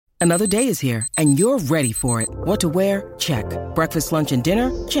Another day is here, and you're ready for it. What to wear? Check. Breakfast, lunch, and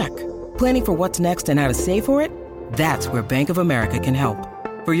dinner? Check. Planning for what's next and how to save for it? That's where Bank of America can help.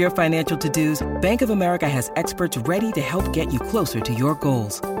 For your financial to-dos, Bank of America has experts ready to help get you closer to your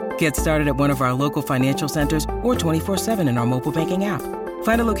goals. Get started at one of our local financial centers or 24/7 in our mobile banking app.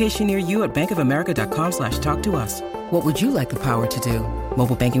 Find a location near you at bankofamerica.com/talktous. What would you like the power to do?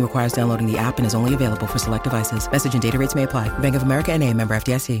 Mobile banking requires downloading the app and is only available for select devices. Message and data rates may apply. Bank of America N.A., member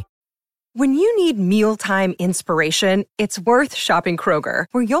FDIC. When you need mealtime inspiration, it's worth shopping Kroger,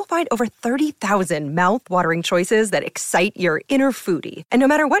 where you'll find over 30,000 mouth-watering choices that excite your inner foodie. And no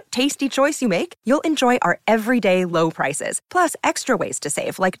matter what tasty choice you make, you'll enjoy our everyday low prices, plus extra ways to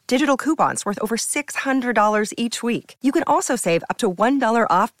save, like digital coupons worth over $600 each week. You can also save up to $1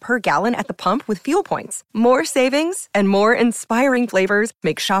 off per gallon at the pump with fuel points. More savings and more inspiring flavors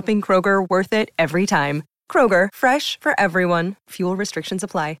make shopping Kroger worth it every time. Kroger, fresh for everyone. Fuel restrictions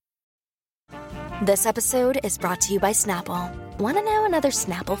apply. This episode is brought to you by Snapple. Want to know another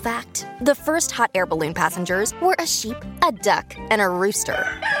Snapple fact? The first hot air balloon passengers were a sheep, a duck, and a rooster.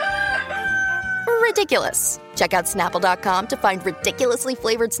 Ridiculous. Check out Snapple.com to find ridiculously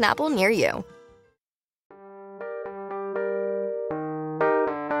flavored Snapple near you.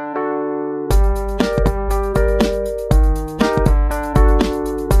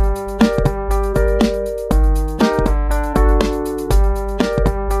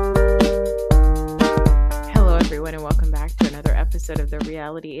 Of The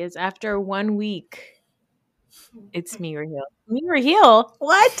Reality Is After 1 week. It's me, Raheel. Me, Raheel?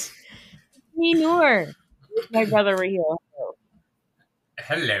 What? Me, Noor. My brother, Raheel.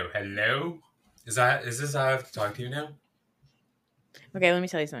 Hello. Is this how I have to talk to you now? Okay, let me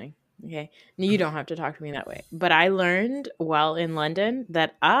tell you something. Okay, you don't have to talk to me that way. But I learned while in London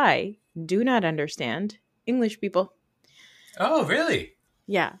that I do not understand English people. Oh, really?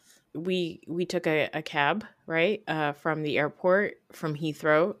 Yeah. We took a cab, right, from the airport, from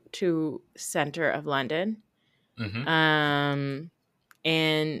Heathrow to center of London. Mm-hmm.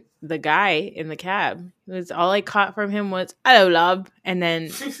 And the guy in the cab, all I caught from him was, "Hello, love." And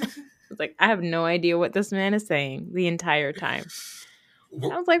then I was like, I have no idea what this man is saying the entire time.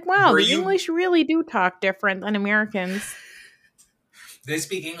 I was like, wow, the English really do talk different than Americans. They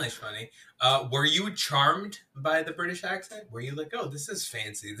speak English funny. Were you charmed by the British accent? Were you like, oh, this is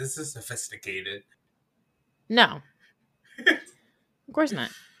fancy, this is sophisticated? No. Of course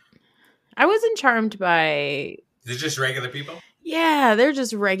not. I wasn't charmed by... They're just regular people? Yeah, they're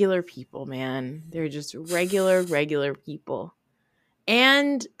just regular people, man. They're just regular people.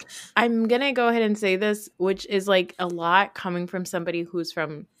 And I'm going to go ahead and say this, which is like a lot coming from somebody who's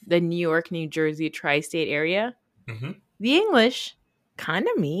from the New York, New Jersey tri-state area. Mm-hmm. The English... kind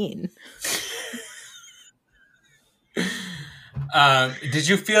of mean. Did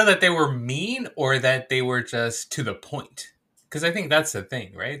you feel that they were mean or that they were just to the point? Because I think that's the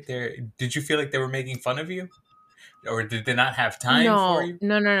thing, right? Did you feel like they were making fun of you? Or did they not have time for you?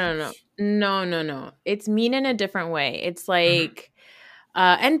 No. It's mean in a different way. It's like,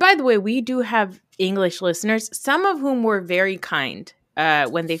 and by the way, we do have English listeners, some of whom were very kind.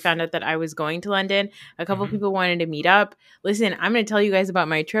 When they found out that I was going to London, a couple people wanted to meet up. Listen, I'm going to tell you guys about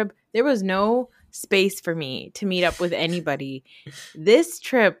my trip. There was no space for me to meet up with anybody. This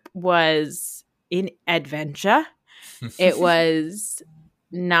trip was an adventure. It was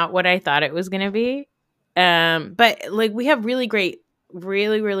not what I thought it was going to be. But like we have really great,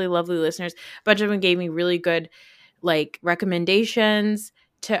 really, really lovely listeners. A bunch of them gave me really good like recommendations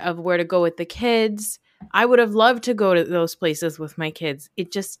of where to go with the kids. I would have loved to go to those places with my kids.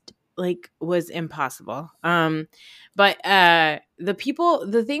 It just like was impossible. But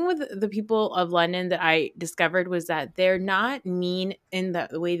the thing with the people of London that I discovered was that they're not mean in the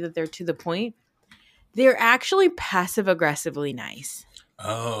way that they're to the point. They're actually passive aggressively nice.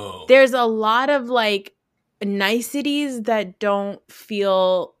 Oh. There's a lot of like niceties that don't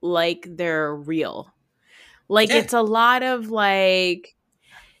feel like they're real. Like it's a lot of like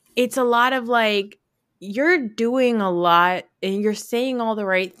you're doing a lot and you're saying all the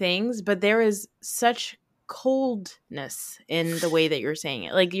right things, but there is such coldness in the way that you're saying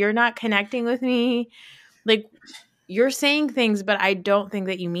it. Like you're not connecting with me. Like you're saying things, but I don't think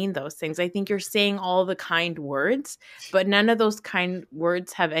that you mean those things. I think you're saying all the kind words, but none of those kind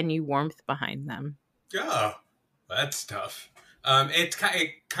words have any warmth behind them. Yeah, that's tough. It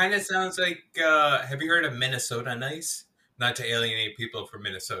kind of sounds like, have you heard of Minnesota Nice? Not to alienate people from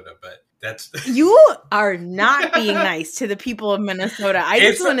Minnesota, but that's... You are not being nice to the people of Minnesota. I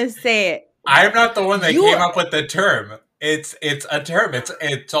just want to say it. I'm not the one that came up with the term. It's a term.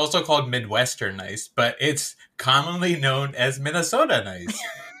 It's also called Midwestern Nice, but it's commonly known as Minnesota Nice.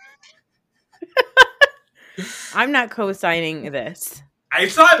 I'm not co-signing this.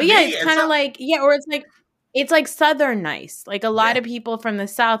 It's not But me. yeah, it's kind of like, or it's like Southern nice. Like a lot of people from the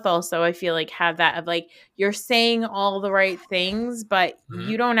South also, I feel like, have that of like, you're saying all the right things, but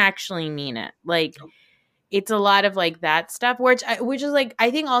you don't actually mean it. Like, it's a lot of like that stuff, which is like,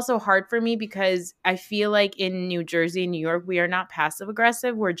 I think also hard for me because I feel like in New Jersey, New York, we are not passive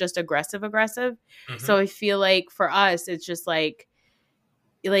aggressive. We're just aggressive. So I feel like for us, it's just like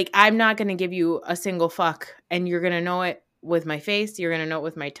I'm not going to give you a single fuck, and you're going to know it with my face. You're going to know it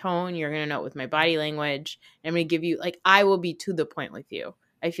with my tone. You're going to know it with my body language. I'm going to give you like, I will be to the point with you.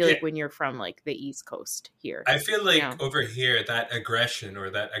 I feel like when you're from like the East Coast here, I feel like over here, that aggression or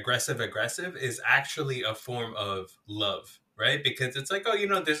that aggressive is actually a form of love, right? Because it's like, oh,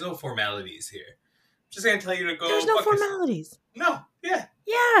 there's no formalities here. I'm just going to tell you to go. There's no formalities. No. Yeah.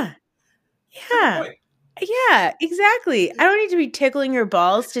 Yeah. Yeah. Yeah, exactly. I don't need to be tickling your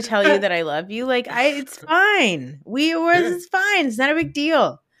balls to tell you that I love you. Like, it's fine. It's fine. It's not a big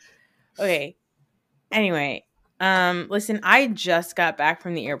deal. Okay. Anyway, listen, I just got back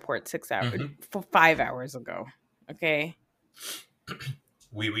from the airport 5 hours ago. Okay.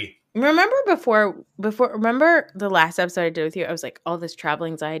 Oui. Remember remember the last episode I did with you? I was like, all this travel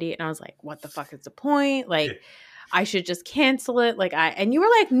anxiety, and I was like, what the fuck is the point? Like, I should just cancel it. And you were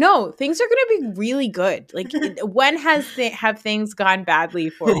like, no, things are going to be really good. Like, when have things gone badly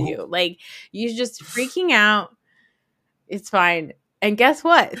for you? Like, you're just freaking out. It's fine. And guess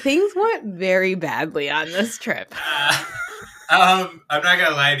what? Things went very badly on this trip. I'm not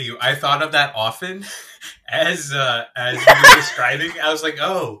gonna lie to you. I thought of that often as you were describing. I was like,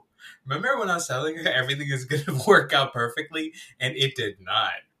 oh, remember when I was telling her everything is gonna work out perfectly, and it did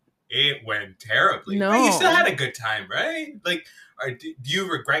not. It went terribly. No, but you still had a good time, right? Like, do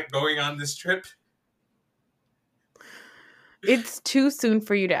you regret going on this trip? It's too soon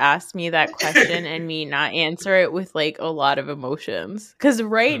for you to ask me that question and me not answer it with like a lot of emotions. Because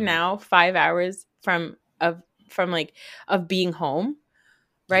now, 5 hours from being home,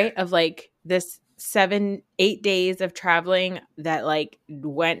 right? Of like this 7-8 days of traveling that like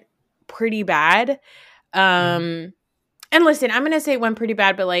went pretty bad. And listen, I'm going to say it went pretty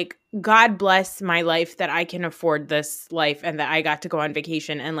bad, but like, God bless my life that I can afford this life and that I got to go on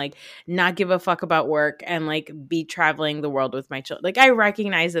vacation and like not give a fuck about work and like be traveling the world with my children. Like, I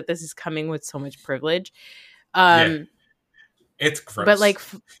recognize that this is coming with so much privilege. It's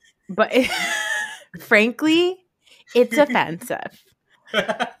gross. But frankly, it's offensive.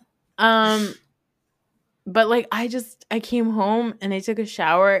 But like, I came home and I took a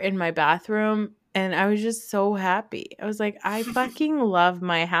shower in my bathroom. And I was just so happy. I was like, I fucking love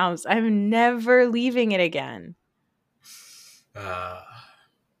my house. I'm never leaving it again.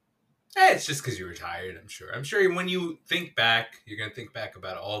 It's just because you were tired, I'm sure. I'm sure when you think back, you're going to think back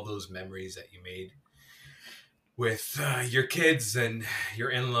about all those memories that you made with your kids and your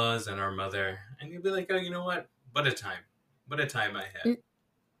in-laws and our mother. And you'll be like, oh, you know what? What a time. What a time I had.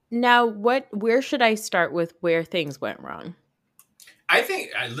 Now, where should I start with where things went wrong? I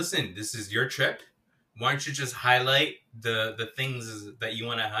think, listen, this is your trip. Why don't you just highlight the things that you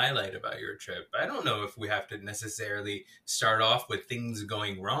want to highlight about your trip? I don't know if we have to necessarily start off with things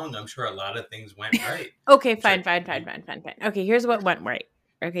going wrong. I'm sure a lot of things went right. Okay, fine. Okay, here's what went right.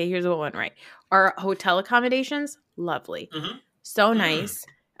 Our hotel accommodations, lovely. So nice.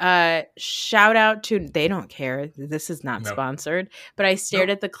 Shout out to, they don't care. This is not sponsored, but I stayed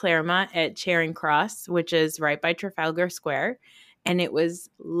at the Claremont at Charing Cross, which is right by Trafalgar Square. And it was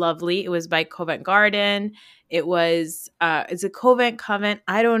lovely. It was by Covent Garden. It was, is it Covent?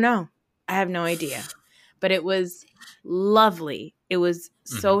 I don't know. I have no idea. But it was lovely. It was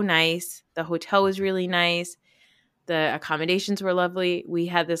so nice. The hotel was really nice. The accommodations were lovely. We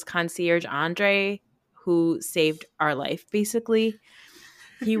had this concierge, Andre, who saved our life, basically.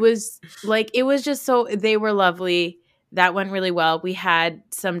 He was like, it was just so, they were lovely. That went really well. We had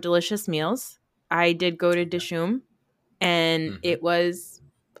some delicious meals. I did go to Dishoom. And it was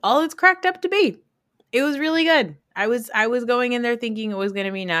all it's cracked up to be. It was really good. I was going in there thinking it was going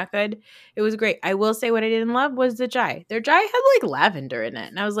to be not good. It was great. I will say what I didn't love was the chai. Their chai had like lavender in it.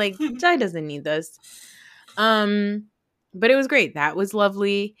 And I was like, chai doesn't need this. But it was great. That was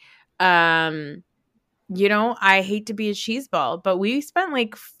lovely. I hate to be a cheeseball, but we spent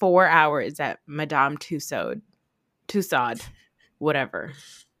like 4 hours at Madame Tussauds, whatever.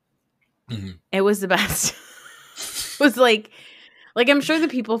 It was the best. Was like I'm sure the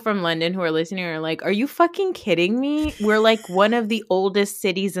people from London who are listening are like, are you fucking kidding me? We're like one of the oldest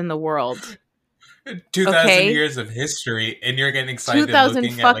cities in the world. 2,000 years of history, and you're getting excited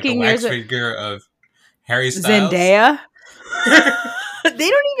looking at like a wax figure of Harry Styles. Zendaya. They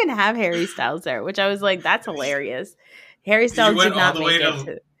don't even have Harry Styles there, which I was like, that's hilarious. Harry You Styles went did all not the way make it to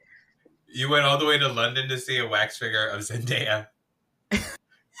to. you went all the way to London to see a wax figure of Zendaya.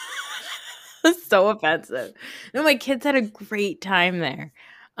 So offensive. No, my kids had a great time there.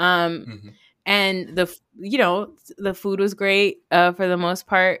 Mm-hmm. And the food was great for the most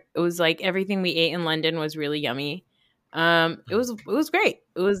part. It was like everything we ate in London was really yummy. It was great.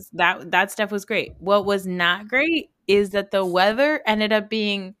 It was that stuff was great. What was not great is that the weather ended up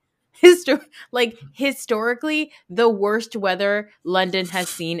being historically the worst weather London has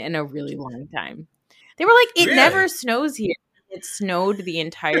seen in a really long time. They were like, it never Really? snows here. It snowed the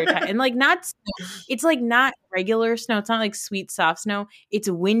entire time, and like not snow. It's like not regular snow. It's not like sweet soft snow. It's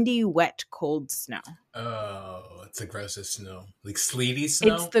windy, wet, cold snow. Oh, it's the grossest snow. Like sleety It's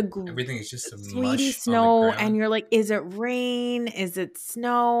snow? the Everything is just a sleety mush on the snow, and ground. you're like, is it rain? Is it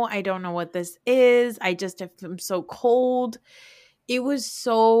snow? I don't know what this is. I'm so cold. It was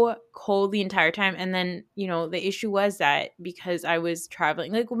so cold the entire time. And then, the issue was that because I was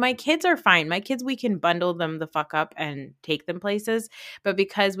traveling, like my kids are fine. My kids, we can bundle them the fuck up and take them places. But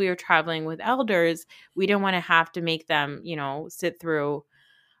because we were traveling with elders, we didn't want to have to make them, sit through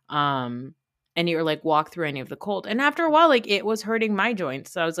any or like walk through any of the cold. And after a while, like it was hurting my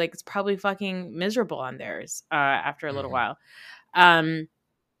joints. So I was like, it's probably fucking miserable on theirs after a little Mm-hmm. while.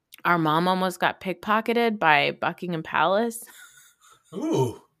 Our mom almost got pickpocketed by Buckingham Palace.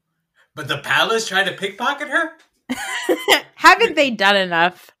 Ooh. But the palace tried to pickpocket her? Haven't they done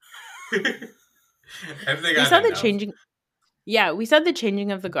enough? Have they We got saw the enough? changing. Yeah, we saw the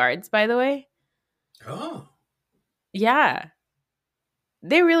changing of the guards, by the way. Oh. Yeah.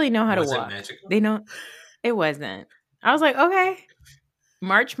 They really know how to Was it walk. magical? They know it wasn't. I was like, okay.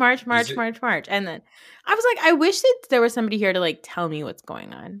 March, march, Is march, it? march, march. And then I was like, I wish that there was somebody here to like tell me what's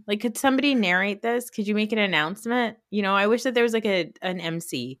going on. Like, could somebody narrate this? Could you make an announcement? I wish that there was like an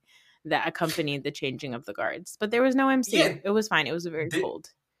MC that accompanied the changing of the guards. But there was no MC. Yeah. It was fine. It was very Th- cold.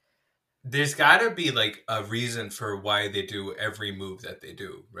 There's got to be like a reason for why they do every move that they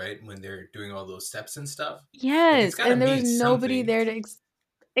do, right? When they're doing all those steps and stuff. Like it's Yes. got to And there was mean nobody something. there to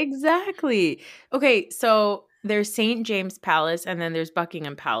exactly. Okay, so there's St. James Palace and then there's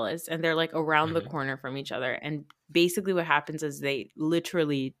Buckingham Palace, and they're like around the Mm-hmm. corner from each other. And basically, what happens is they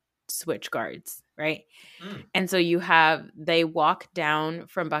literally switch guards, right? Mm. And so they walk down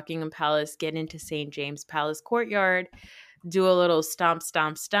from Buckingham Palace, get into St. James Palace courtyard, do a little stomp,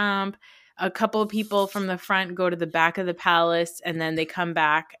 stomp, stomp. A couple of people from the front go to the back of the palace, and then they come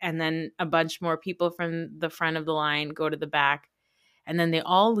back, and then a bunch more people from the front of the line go to the back, and then they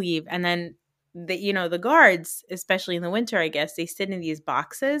all leave, and then the guards, especially in the winter, I guess they sit in these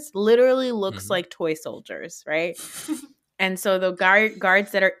boxes, literally looks Mm-hmm. like toy soldiers, right? And so the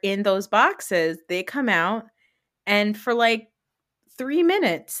guards that are in those boxes, they come out, and for like 3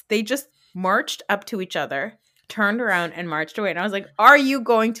 minutes they just marched up to each other, turned around, and marched away. And I was like, are you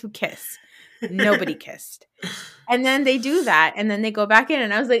going to kiss? Nobody kissed. And then they do that, and then they go back in,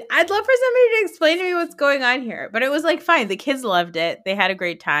 and I was like, I'd love for somebody to explain to me what's going on here. But it was like fine. The kids loved it. They had a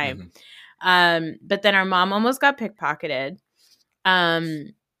great time. But then our mom almost got pickpocketed.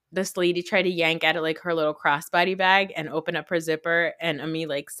 This lady tried to yank out of like her little crossbody bag and open up her zipper, and Ami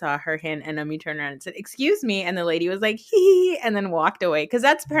like saw her hand, and Ami turned around and said, "Excuse me," and the lady was like, "Hee," and then walked away, because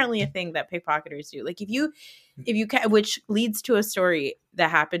that's apparently a thing that pickpocketers do. Like if you which leads to a story that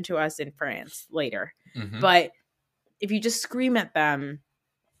happened to us in France later. Mm-hmm. But if you just scream at them,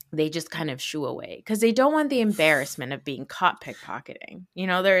 they just kind of shoo away because they don't want the embarrassment of being caught pickpocketing.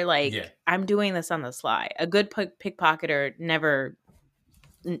 They're like, Yeah. I'm doing this on the sly. A good pickpocketer never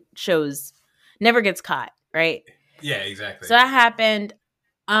gets caught, right? Yeah, exactly. So that happened.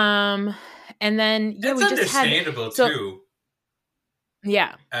 And then That's we just had understandable too.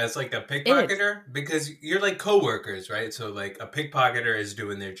 Yeah. As like a pickpocketer, because you're like coworkers, right? So like a pickpocketer is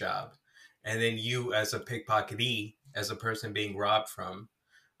doing their job, and then you as a pickpocketee, as a person being robbed from,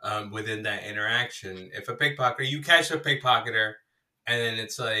 within that interaction, if a pickpocketer, you catch a pickpocketer, and then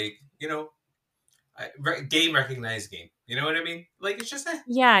it's like game recognized game. You know what I mean? Like it's just that.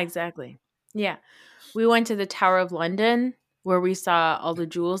 Yeah, exactly. Yeah. We went to the Tower of London where we saw all the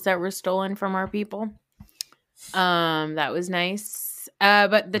jewels that were stolen from our people. That was nice.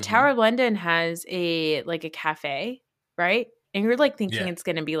 But the Tower of London has a cafe, right? And you're like thinking it's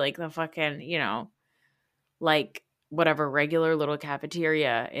gonna be like the fucking, like whatever regular little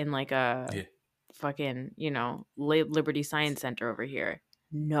cafeteria in like a fucking, Liberty Science Center over here.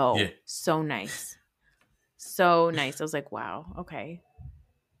 No. So nice. So nice. I was like, wow, okay.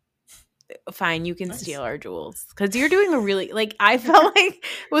 fine, you can Nice. steal our jewels because you're doing a really like. I felt like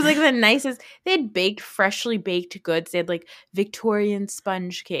it was like the nicest. They had freshly baked goods. They had like Victorian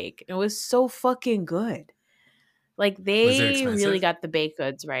sponge cake. It was so fucking good. Like Was it they really expensive? got the baked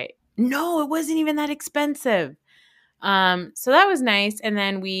goods right. No, it wasn't even that expensive. So that was nice. And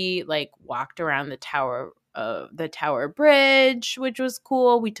then we like walked around the Tower Bridge, which was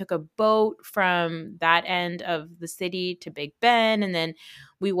cool. We took a boat from that end of the city to Big Ben, and then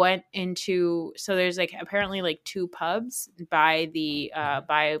we went into so there's like apparently like 2 pubs by the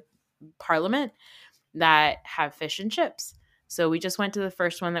by Parliament that have fish and chips. So we just went to the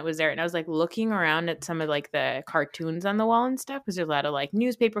first one that was there, and I was like looking around at some of like the cartoons on the wall and stuff because there's a lot of like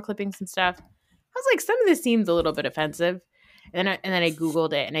newspaper clippings and stuff. I was like, some of this seems a little bit offensive. And then I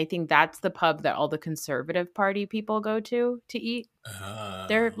Googled it, and I think that's the pub that all the Conservative Party people go to eat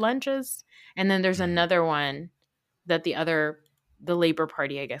their lunches. And then there's another one that the Labor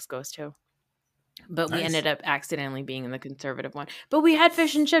Party, I guess, goes to. But we ended up accidentally being in the Conservative one. But we had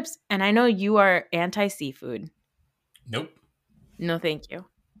fish and chips, and I know you are anti-seafood. Nope. No, thank you.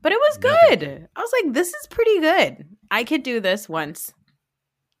 But it was good. I was like, this is pretty good. I could do this once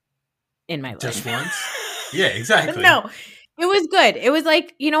in my life. Just once? Yeah, exactly. No, it was good. It was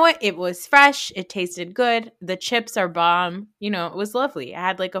like, you know what? It was fresh. It tasted good. The chips are bomb. You know, it was lovely. I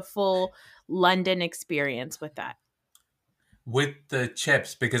had like a full London experience with that. With the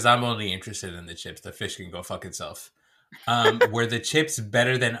chips, because I'm only interested in the chips. The fish can go fuck itself. Were the chips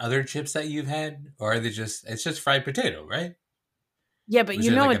better than other chips that you've had? Or are they it's just fried potato, right? Yeah, but Was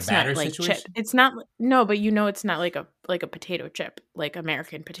you it know like a it's not batter like situation? chip. It's not no, but you know it's not like a potato chip, like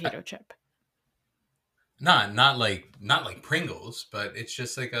American potato chip. Not like Pringles, but it's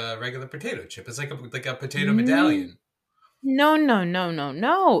just like a regular potato chip. It's like a potato medallion.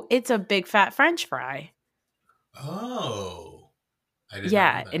 No. It's a big fat French fry. Oh, I didn't know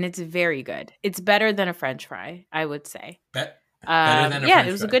that. And it's very good. It's better than a French fry, I would say. Better than a yeah, French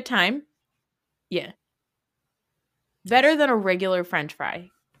it was fry. a good time. Yeah, better than a regular French fry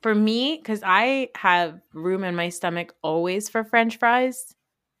for me because I have room in my stomach always for French fries,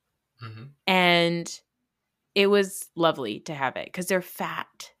 and it was lovely to have it because they're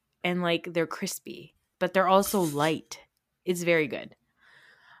fat and like they're crispy, but they're also light. It's very good.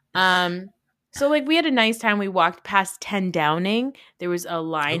 So like we had a nice time. We walked past 10 Downing. There was a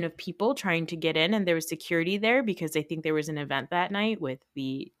line of people trying to get in, and there was security there because I think there was an event that night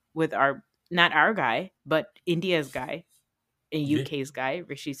with our not our guy, but India's guy, UK's guy,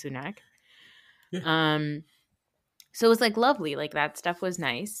 Rishi Sunak. Yeah. So it was like lovely. Like that stuff was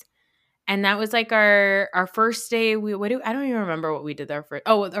nice. And that was like our first day. I don't even remember what we did there for.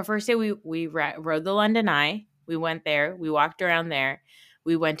 Oh, our first day we rode the London Eye. We went there. We walked around there.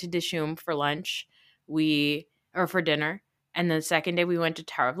 We went to Dishoom for lunch. Or for dinner. And the second day we went to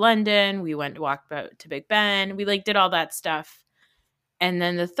Tower of London. We walked to Big Ben. We like did all that stuff. And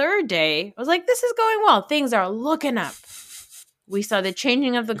then the third day, I was like, this is going well. Things are looking up. We saw the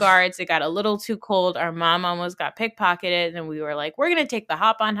changing of the guards. It got a little too cold. Our mom almost got pickpocketed. And we were like, we're going to take the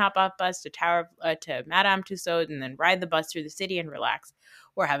hop-on, hop-off bus to Madame Tussauds and then ride the bus through the city and relax.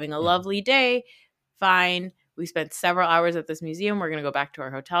 We're having a lovely day. Fine. We spent several hours at this museum. We're going to go back to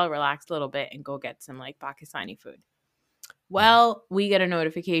our hotel, relax a little bit, and go get some like Pakistani food. Well, we get a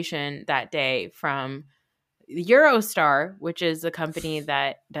notification that day from Eurostar, which is the company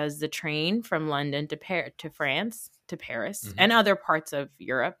that does the train from London to France, to Paris, and other parts of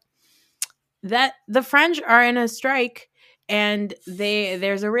Europe, that the French are in a strike, and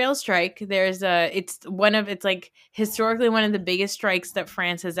there's a rail strike. It's like historically one of the biggest strikes that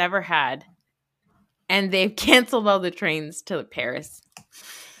France has ever had, and they've canceled all the trains to Paris.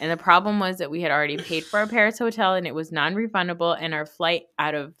 And the problem was that we had already paid for our Paris hotel, and it was non-refundable, and our flight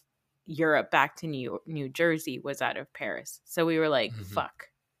out of Europe back to New Jersey was out of Paris. So we were like, fuck.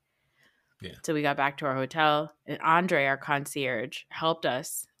 Yeah. So we got back to our hotel, and Andre, our concierge, helped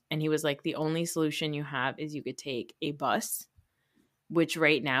us. And he was like, the only solution you have is you could take a bus, which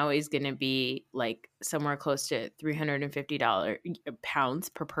right now is going to be like somewhere close to $350 pounds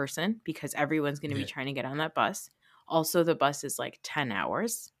per person because everyone's going to be trying to get on that bus. Also, the bus is like 10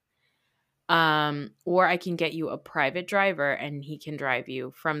 hours. Or I can get you a private driver and he can drive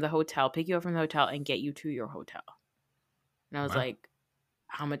you from the hotel, pick you up from the hotel and get you to your hotel. And I was like,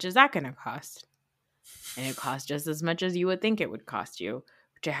 how much is that going to cost? And it costs just as much as you would think it would cost you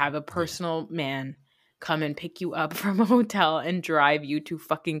to have a personal man come and pick you up from a hotel and drive you to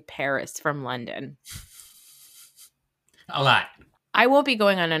fucking Paris from London. A lot. I won't be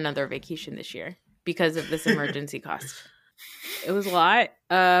going on another vacation this year because of this emergency cost. It was a lot.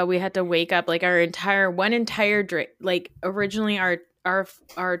 We had to wake up like one entire like originally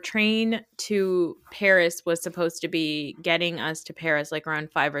our train to Paris was supposed to be getting us to Paris like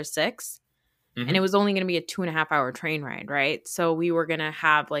around 5 or 6. And it was only going to be a 2.5-hour train ride, right? So we were going to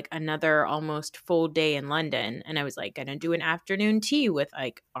have like another almost full day in London. And I was like going to do an afternoon tea with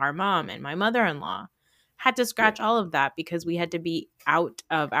like our mom and my mother-in-law. Had to scratch all of that because we had to be out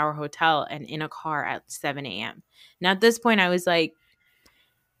of our hotel and in a car at 7 a.m. Now at this point I was like,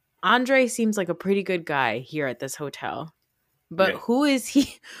 Andre seems like a pretty good guy here at this hotel. But who is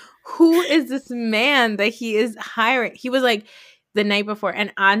he? Who is this man that he is hiring? He was like the night before,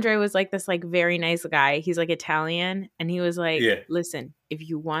 and Andre was like this like very nice guy. He's like Italian, and he was like, listen, if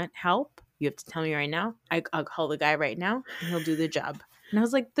you want help, you have to tell me right now. I'll call the guy right now, and he'll do the job. And I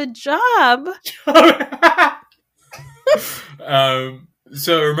was like, the job?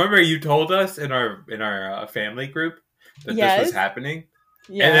 So remember you told us in our family group that this was happening?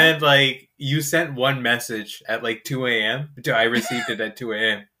 Yeah. And then, like, you sent one message at, like, 2 a.m. I received it at 2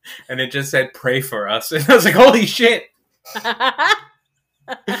 a.m. And it just said, pray for us. And I was like, holy shit. I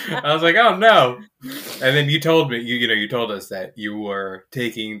was like, oh, no. And then you told me, you told us that you were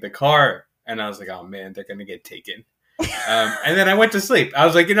taking the car. And I was like, oh, man, they're going to get taken. And then I went to sleep. I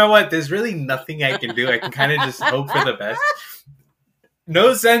was like, you know what? There's really nothing I can do. I can kind of just hope for the best.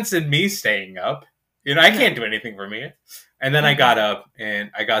 No sense in me staying up. I can't do anything for me. And then I got up and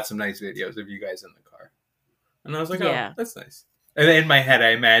I got some nice videos of you guys in the car. And I was like, oh, that's nice. And in my head, I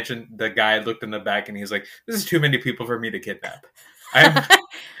imagined the guy looked in the back and he's like, this is too many people for me to kidnap. I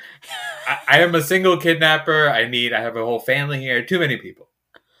am a single kidnapper. I have a whole family here. Too many people.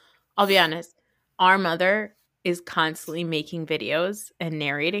 I'll be honest. Our mother is constantly making videos and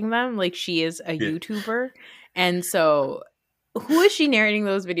narrating them like she is a YouTuber. And so who is she narrating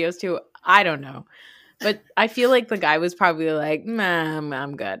those videos to? I don't know. But I feel like the guy was probably like,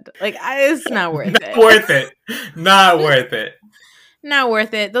 I'm good. Like, it's not worth it. Not worth it. Not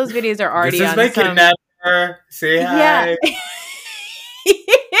worth it. Those videos are already on my kidnapper. Say hi.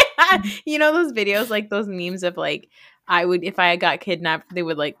 Yeah. You know those videos, like those memes of like, if I got kidnapped, they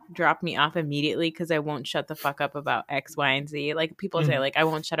would like drop me off immediately because I won't shut the fuck up about X, Y, and Z. Like people say like, I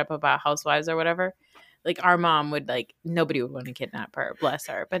won't shut up about housewives or whatever. Like our mom would like, nobody would want to kidnap her, bless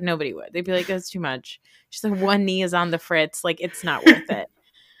her, but nobody would. They'd be like, that's too much. She's like, one knee is on the fritz. Like, it's not worth it.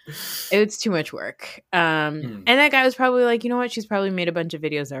 It's too much work. And that guy was probably like, you know what? She's probably made a bunch of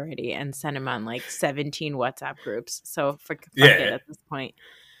videos already and sent them on like 17 WhatsApp groups. So fuck it at this point.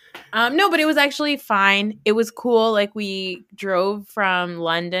 No, but it was actually fine. It was cool. Like we drove from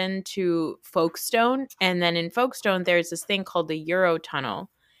London to Folkestone. And then in Folkestone, there's this thing called the Euro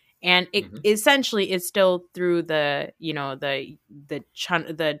Tunnel. And it essentially is still through the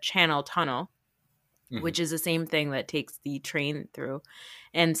Channel Tunnel, which is the same thing that takes the train through.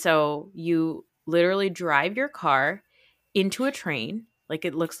 And so you literally drive your car into a train, like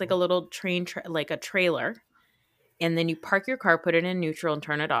it looks like a little train, like a trailer. And then you park your car, put it in neutral and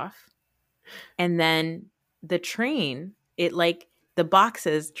turn it off. And then the train, the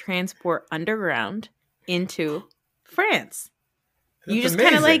boxes transport underground into France. You just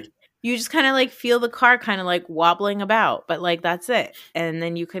kind of like feel the car kind of like wobbling about, but like that's it. And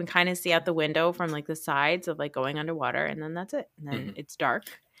then you can kind of see out the window from like the sides of like going underwater, and then that's it. And then it's dark.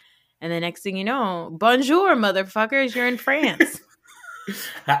 And the next thing you know, bonjour, motherfuckers, you're in France.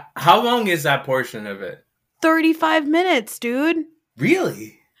 How long is that portion of it? 35 minutes, dude.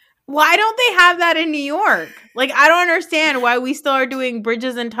 Really? Why don't they have that in New York? Like, I don't understand why we still are doing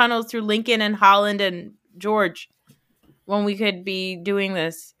bridges and tunnels through Lincoln and Holland and George when we could be doing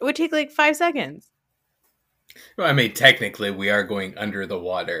this. It would take like 5 seconds. Well, I mean, technically, we are going under the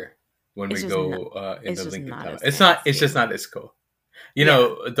water when we go in the Lincoln Tunnel. It's just not as cool. You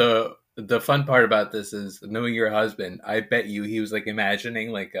know, the fun part about this is knowing your husband. I bet you he was like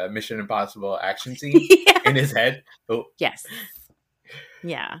imagining like a Mission Impossible action scene in his head. Oh, yes,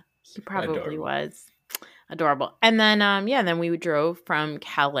 yeah, he probably was adorable. And then, then we drove from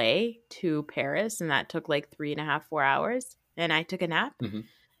Calais to Paris, and that took like 3.5, 4 hours. And I took a nap. And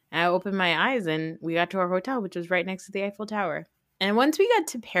I opened my eyes, and we got to our hotel, which was right next to the Eiffel Tower. And once we got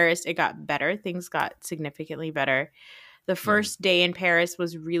to Paris, it got better. Things got significantly better. The first day in Paris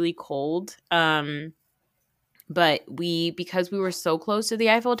was really cold. But because we were so close to the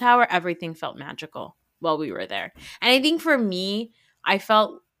Eiffel Tower, everything felt magical while we were there. And I think for me, I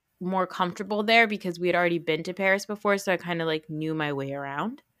felt more comfortable there because we had already been to Paris before. So I kind of like knew my way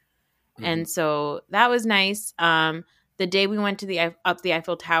around. And so that was nice. The day we went to up the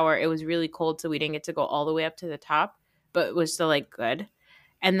Eiffel Tower, it was really cold. So we didn't get to go all the way up to the top, but it was still like good.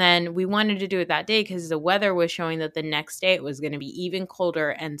 And then we wanted to do it that day because the weather was showing that the next day it was going to be even colder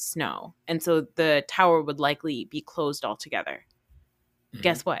and snow. And so the tower would likely be closed altogether.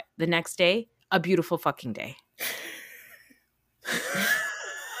 Guess what? The next day, a beautiful fucking day.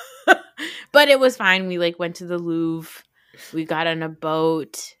 But it was fine. We like went to the Louvre. We got on a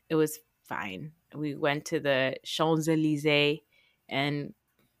boat. It was fine. We went to the Champs-Élysées and,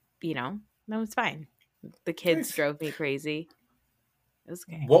 you know, that was fine. The kids drove me crazy. It was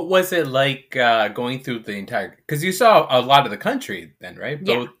okay. What was it like going through the entire... Because you saw a lot of the country then, right?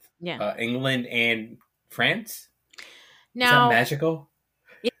 Both England and France? Now, is that magical?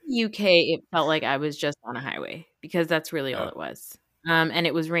 In the UK, it felt like I was just on a highway because that's really all it was. And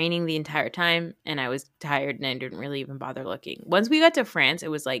it was raining the entire time, and I was tired, and I didn't really even bother looking. Once we got to France,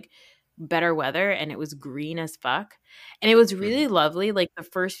 it was like better weather, and it was green as fuck, and it was really lovely. Like the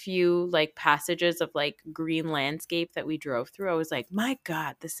first few like passages of like green landscape that we drove through, I was like, my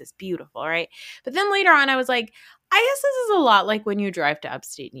God, this is beautiful, right? But then later on, I was like, I guess this is a lot like when you drive to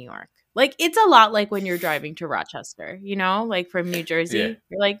upstate New York. Like it's a lot like when you're driving to Rochester, you know, like from New Jersey.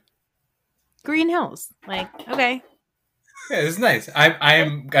 You're like green hills, like okay. Yeah, it's nice.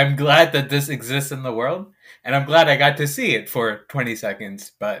 I'm glad that this exists in the world, and I'm glad I got to see it for 20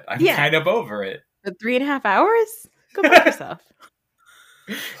 seconds. But I'm kind of over it. For 3.5 hours? Go fuck yourself.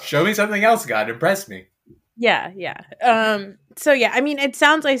 Show me something else, God. Impress me. Yeah. So yeah, I mean, I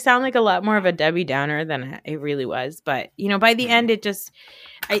sound like a lot more of a Debbie Downer than it really was. But you know, by the end, it just,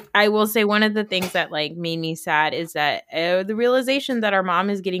 I will say one of the things that like made me sad is that the realization that our mom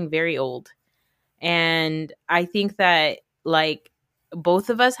is getting very old, and I think that like both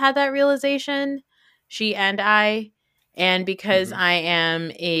of us had that realization, she and I, and because I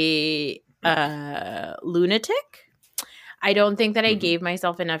am a lunatic, I don't think that I gave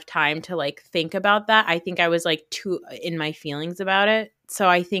myself enough time to like think about that. I think I was like too in my feelings about it. So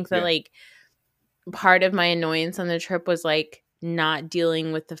I think that like part of my annoyance on the trip was like not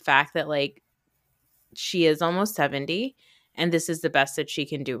dealing with the fact that like she is almost 70 and this is the best that she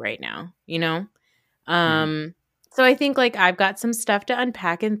can do right now, you know? So I think like I've got some stuff to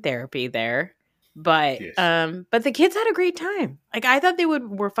unpack in therapy there, but the kids had a great time. Like I thought they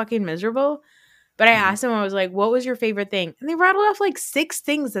were fucking miserable, but I asked them, I was like, what was your favorite thing? And they rattled off like 6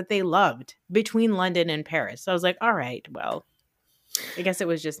 things that they loved between London and Paris. So I was like, all right, well, I guess it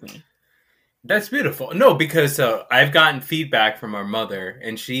was just me. That's beautiful. No, because I've gotten feedback from our mother,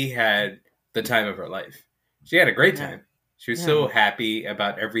 and she had the time of her life. She had a great time. She was so happy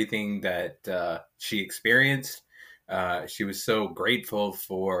about everything that she experienced. She was so grateful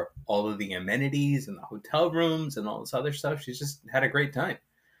for all of the amenities and the hotel rooms and all this other stuff. She just had a great time.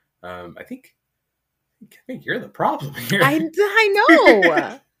 I think you're the problem here. I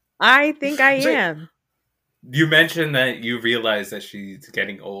know. I think I am. You mentioned that you realize that she's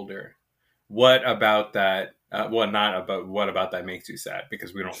getting older. What about that? What about that makes you sad?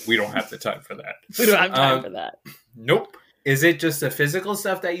 Because we don't have the time for that. We don't have time for that. Nope. Is it just the physical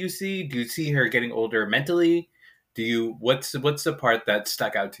stuff that you see? Do you see her getting older mentally? What's the part that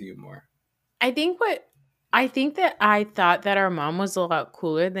stuck out to you more? I think that I thought that our mom was a lot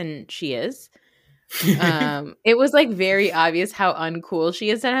cooler than she is. It was like very obvious how uncool she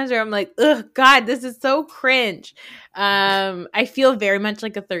is sometimes, where I'm like, ugh, God, this is so cringe. I feel very much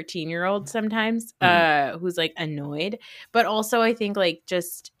like a 13-year-old sometimes, who's like annoyed, but also I think like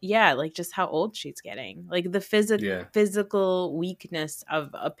just how old she's getting, like the physical weakness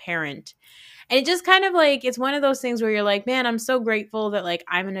of a parent. And it just kind of like, it's one of those things where you're like, man, I'm so grateful that like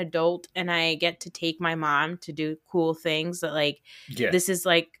I'm an adult and I get to take my mom to do cool things that like, this is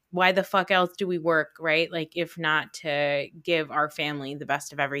like, why the fuck else do we work, right? Like if not to give our family the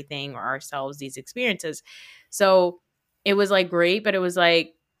best of everything or ourselves these experiences. So it was like great, but it was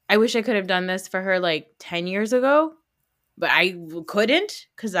like, I wish I could have done this for her like 10 years ago, but I couldn't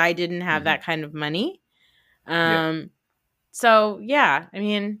because I didn't have that kind of money. So yeah, I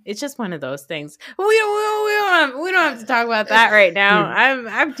mean, it's just one of those things. We don't have to talk about that right now. I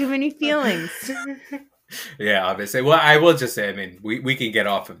have too many feelings. Yeah, obviously. Well, I will just say, I mean, we can get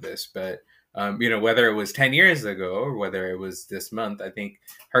off of this, but whether it was 10 years ago or whether it was this month, I think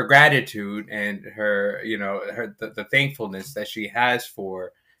her gratitude and her, the thankfulness that she has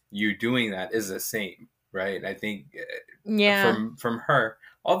for you doing that is the same, right? I think from her,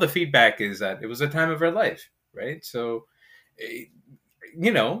 all the feedback is that it was a time of her life, right? So,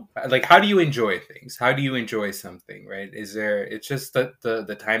 like, how do you enjoy things? How do you enjoy something, right? It's just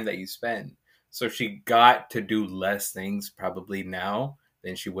the time that you spend. So she got to do less things probably now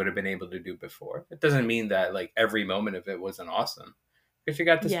than she would have been able to do before. It doesn't mean that like every moment of it wasn't awesome, because she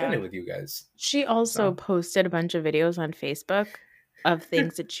got to spend it with you guys. She also posted a bunch of videos on Facebook of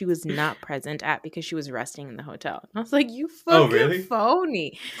things that she was not present at because she was resting in the hotel. And I was like, you fucking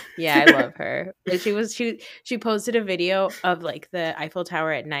phony. Yeah, I love her. But she posted a video of like the Eiffel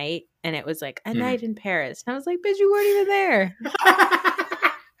Tower at night, and it was like a night in Paris. And I was like, bitch, you weren't even there.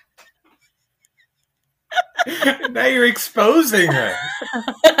 Now you're exposing her.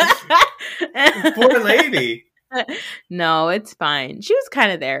 Poor lady. No, it's fine. She was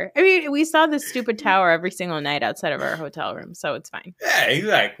kind of there. I mean, we saw this stupid tower every single night outside of our hotel room, so it's fine. Yeah,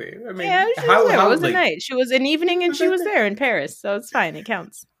 exactly. I mean, yeah, how it was a night. She was an evening, and she was there in Paris, so it's fine. It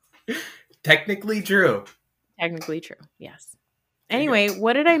counts. Technically true. Technically true. Yes. Anyway,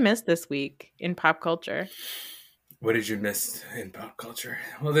 what did I miss this week in pop culture? What did you miss in pop culture?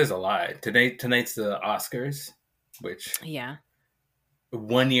 Well, there's a lot. Tonight's the Oscars, which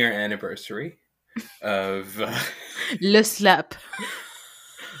 1 year anniversary of Le Slap.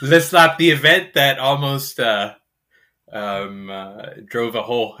 Le Slap, the event that almost drove a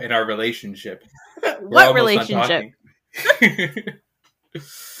hole in our relationship. What relationship?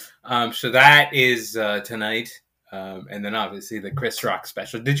 So that is tonight, and then obviously the Chris Rock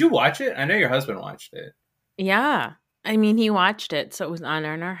special. Did you watch it? I know your husband watched it. Yeah. I mean, he watched it, so it was on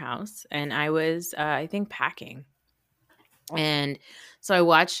in our house, and I was, I think, packing. And so I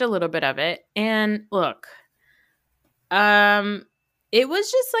watched a little bit of it, and look, it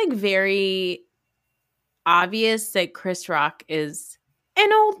was just like very obvious that Chris Rock is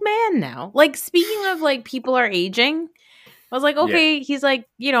an old man now. Like, speaking of like people are aging, I was like, okay, he's like,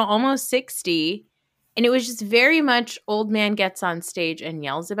 almost 60. And it was just very much old man gets on stage and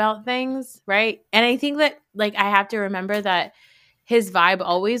yells about things, right? And I think that, like, I have to remember that his vibe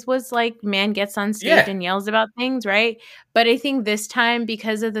always was like man gets on stage and yells about things, right? But I think this time,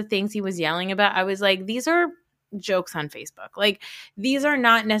 because of the things he was yelling about, I was like, these are jokes on Facebook. Like, these are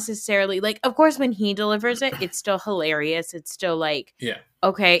not necessarily, like, of course, when he delivers it, it's still hilarious. It's still like,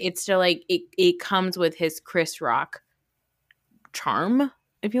 okay, it's still like, it comes with his Chris Rock charm,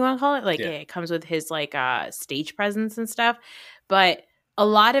 if you want to call it. Like, it comes with his like stage presence and stuff. But a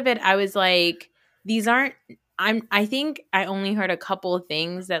lot of it, I was like, these aren't, I think I only heard a couple of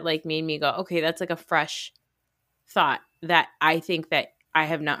things that like made me go, okay, that's like a fresh thought that I think that I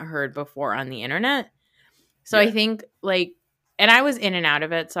have not heard before on the internet. So I think like, and I was in and out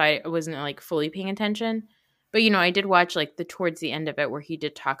of it, so I wasn't like fully paying attention. But, I did watch like towards the end of it where he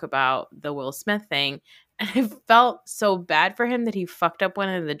did talk about the Will Smith thing. And I felt so bad for him that he fucked up one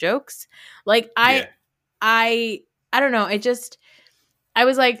of the jokes. Like, I don't know. I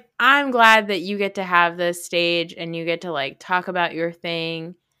was like, I'm glad that you get to have this stage and you get to like talk about your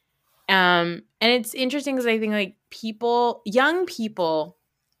thing. And it's interesting because I think like young people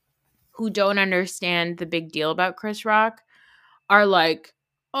who don't understand the big deal about Chris Rock are like,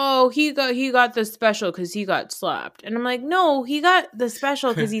 oh, he got the special because he got slapped. And I'm like, no, he got the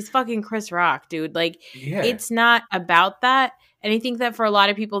special because he's fucking Chris Rock, dude. Like, it's not about that. And I think that for a lot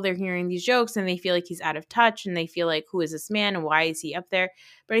of people, they're hearing these jokes and they feel like he's out of touch and they feel like, who is this man and why is he up there?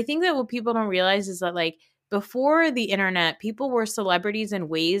 But I think that what people don't realize is that, like, before the internet, people were celebrities in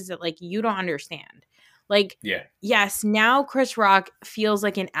ways that, like, you don't understand. Like, yes, now Chris Rock feels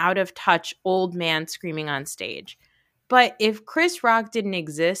like an out of touch old man screaming on stage. But if Chris Rock didn't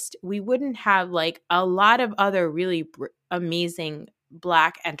exist, we wouldn't have like a lot of other really amazing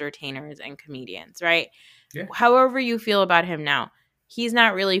Black entertainers and comedians, right? Yeah. However you feel about him now, he's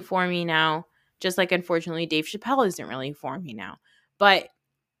not really for me now. Just like, unfortunately, Dave Chappelle isn't really for me now. But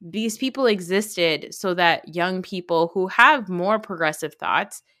these people existed so that young people who have more progressive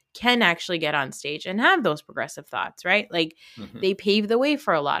thoughts can actually get on stage and have those progressive thoughts, right? Like, they paved the way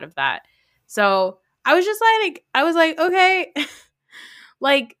for a lot of that. So I was just like, okay,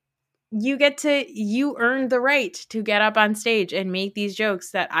 like, you earned the right to get up on stage and make these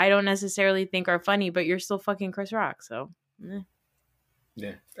jokes that I don't necessarily think are funny, but you're still fucking Chris Rock. So,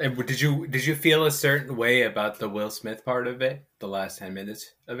 yeah. And did you feel a certain way about the Will Smith part of it, the last 10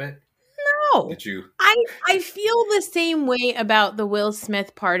 minutes of it? No. Did you? I feel the same way about the Will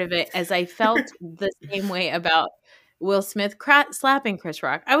Smith part of it as I felt the same way about Will Smith slapping Chris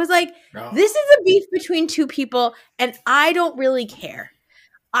Rock. I was like, This is a beef between two people, and I don't really care.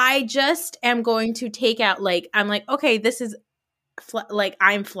 I just am going to take out, like, I'm like, okay, this is,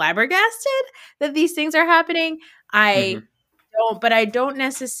 I'm flabbergasted that these things are happening. I don't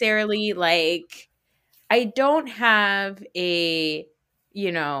necessarily, like, I don't have a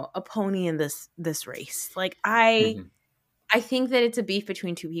pony in this race. Like, I think that it's a beef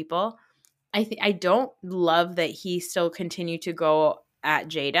between two people. I don't love that he still continued to go at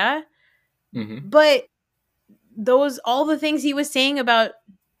Jada, but all the things he was saying about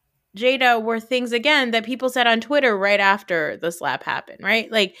Jada were things, again, that people said on Twitter right after the slap happened,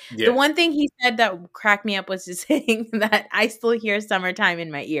 right? Like, the one thing he said that cracked me up was his saying that I still hear "Summertime"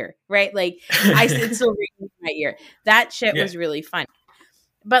 in my ear, right? Like, it's still ringing in my ear. That shit was really funny.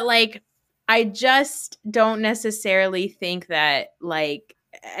 But, like, I just don't necessarily think that, like,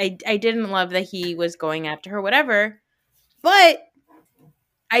 I didn't love that he was going after her, whatever. But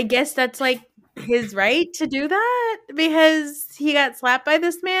I guess that's, like, his right to do that because he got slapped by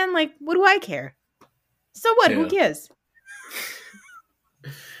this man. Like, what do I care? So what? Who cares?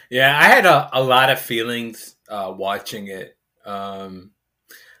 Yeah, I had a lot of feelings watching it. I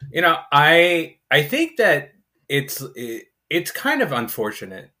think that it's kind of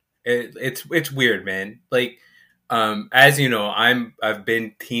unfortunate. It's weird, man. Like, as you know, I've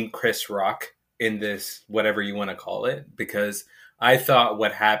been Team Chris Rock in this, whatever you want to call it, because I thought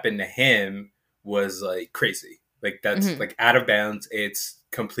what happened to him was like crazy. Like, that's like out of bounds. It's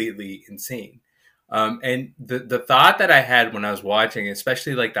completely insane. And the thought that I had when I was watching,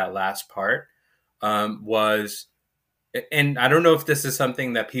 especially like that last part, was, and I don't know if this is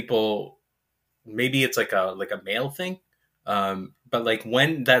something that people, maybe it's like a male thing, but like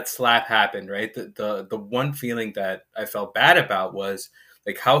when that slap happened, right? The one feeling that I felt bad about was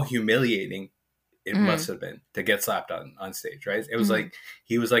like how humiliating it must have been to get slapped on stage, right? It was like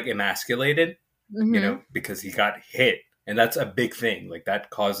he was like emasculated, because he got hit, and that's a big thing. Like, that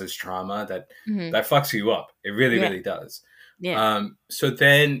causes trauma, that fucks you up. It really, really does. Yeah. So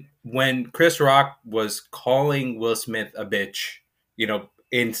then when Chris Rock was calling Will Smith a bitch,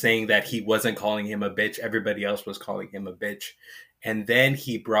 in saying that he wasn't calling him a bitch, everybody else was calling him a bitch. And then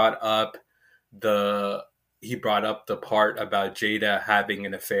he brought up the part about Jada having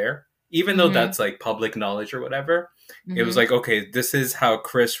an affair, even though that's like public knowledge or whatever. It was like, okay, this is how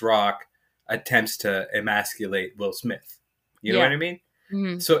Chris Rock attempts to emasculate Will Smith. You know what I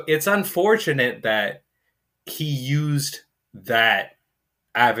mean? So it's unfortunate that he used that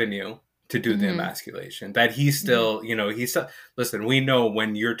avenue to do the emasculation, that he's still, he's still, listen, we know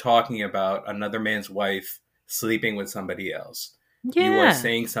when you're talking about another man's wife sleeping with somebody else, you are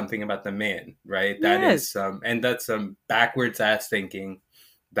saying something about the man, right? That is and that's some backwards ass thinking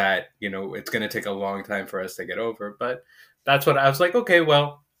that, it's going to take a long time for us to get over. But that's what I was like, okay,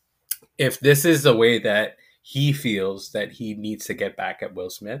 well, if this is the way that he feels that he needs to get back at Will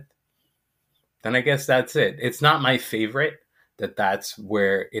Smith, then I guess that's it. It's not my favorite that's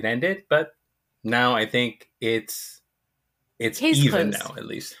where it ended, but now I think it's Case even closed. Now, at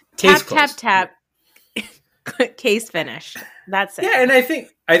least. Tap, tap. Case finished. That's it. Yeah, and I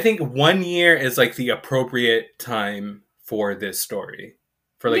think 1 year is like the appropriate time for this story.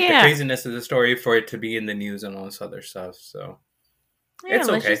 For like the craziness of the story, for it to be in the news and all this other stuff. So it's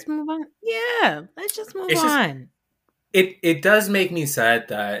okay. Let's just move on. Yeah, let's just move on. It does make me sad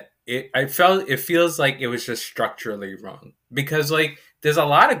that it feels like it was just structurally wrong, because like there's a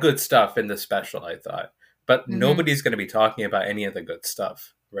lot of good stuff in the special, I thought, but nobody's going to be talking about any of the good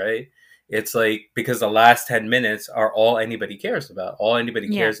stuff, right? It's like, because the last 10 minutes are all anybody cares about. All anybody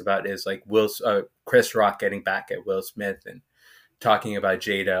cares about is like Chris Rock getting back at Will Smith and talking about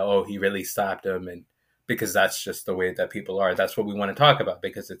Jada. Oh, he really slapped him, and because that's just the way that people are. That's what we want to talk about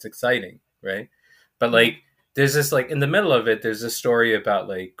because it's exciting, right? But like, there's this, like, in the middle of it, there's this story about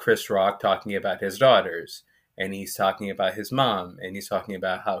like Chris Rock talking about his daughters, and he's talking about his mom, and he's talking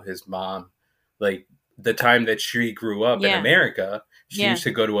about how his mom, like, the time that she grew up in America, she used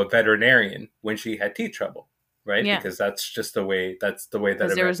to go to a veterinarian when she had teeth trouble, right? Because that's just the way that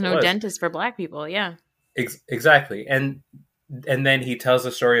America there was no dentist for Black people. Exactly. And then he tells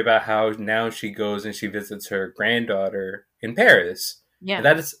a story about how now she goes and she visits her granddaughter in Paris. Yeah,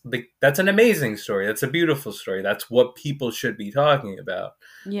 and that's an amazing story. That's a beautiful story. That's what people should be talking about.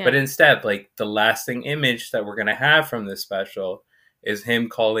 Yeah. But instead, like, the lasting image that we're gonna have from this special is him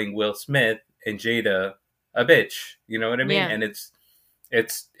calling Will Smith and Jada a bitch. You know what I mean? Yeah. And it's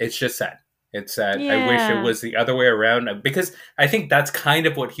just sad. It's sad. Yeah. I wish it was the other way around, because I think that's kind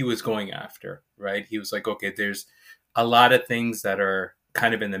of what he was going after, right? He was like, okay, there's a lot of things that are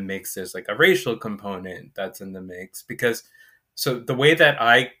kind of in the mix. There's like a racial component that's in the mix, because. So the way that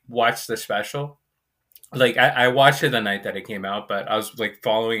I watched the special, like I watched it the night that it came out, but I was like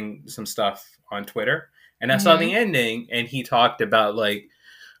following some stuff on Twitter, and I saw the ending, and he talked about like,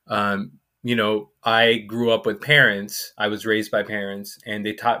 I grew up with parents. I was raised by parents, and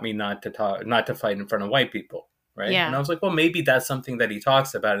they taught me not to fight in front of white people. Right. Yeah. And I was like, well, maybe that's something that he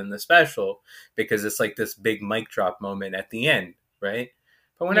talks about in the special, because it's like this big mic drop moment at the end. Right.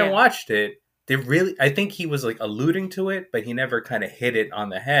 But when I watched it, I think he was like alluding to it, but he never kind of hit it on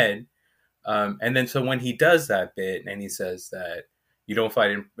the head. And then so when he does that bit and he says that, you don't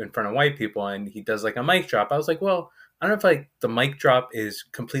fight in front of white people, and he does like a mic drop. I was like, well, I don't know if like the mic drop is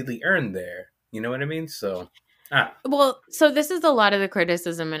completely earned there. You know what I mean? So, Well, so this is a lot of the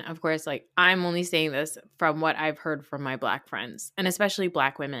criticism, and of course, like I'm only saying this from what I've heard from my Black friends, and especially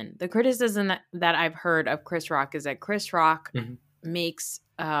Black women. The criticism that I've heard of Chris Rock is that Chris Rock makes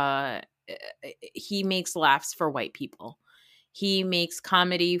he makes laughs for white people. He makes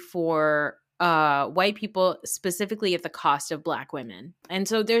comedy for white people, specifically at the cost of Black women. And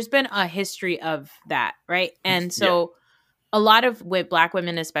so there's been a history of that, right? And so a lot of Black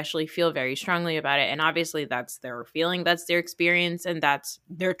women especially feel very strongly about it. And obviously that's their feeling, that's their experience, and that's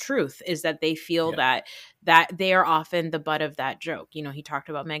their truth, is that they feel that they are often the butt of that joke. You know, he talked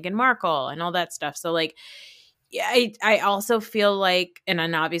about Meghan Markle and all that stuff. So like, yeah, I also feel like, and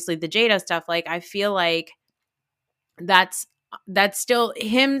then obviously the Jada stuff, like I feel like that's still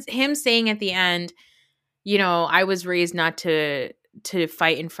him saying at the end, you know, I was raised not to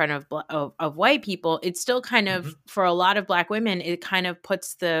fight in front of white people. It's still kind of, for a lot of Black women, it kind of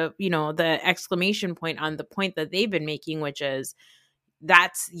puts the, you know, the exclamation point on the point that they've been making, which is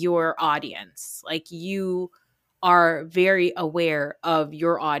that's your audience. Like, you are very aware of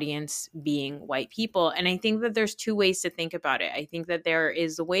your audience being white people. And I think that there's two ways to think about it. I think that there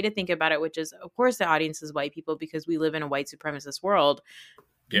is a way to think about it, which is, of course, the audience is white people because we live in a white supremacist world.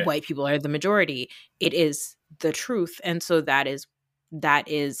 Yeah. White people are the majority. It is the truth. And so that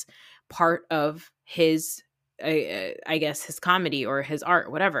is part of his, I guess, his comedy or his art,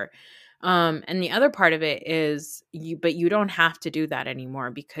 whatever. And the other part of it is but you don't have to do that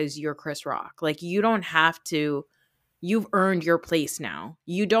anymore because you're Chris Rock. Like, you don't have to, you've earned your place now.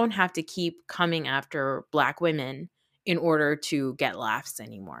 You don't have to keep coming after Black women in order to get laughs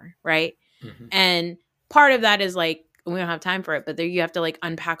anymore. Right. And part of that is like, we don't have time for it, but there you have to like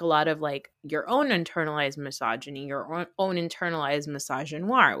unpack a lot of like your own internalized misogyny, your own internalized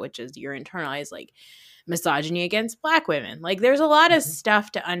misogynoir, which is your internalized like misogyny against Black women. Like, there's a lot of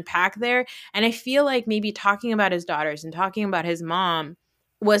stuff to unpack there. And I feel like maybe talking about his daughters and talking about his mom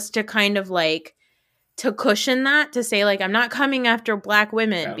was to kind of like, to cushion that, to say like, I'm not coming after Black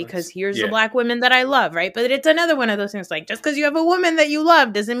women because here's the Black women that I love, right? But it's another one of those things, like, just because you have a woman that you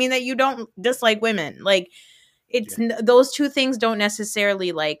love doesn't mean that you don't dislike women. Like, it's those two things don't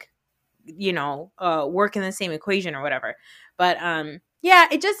necessarily like, you know, work in the same equation or whatever. But yeah,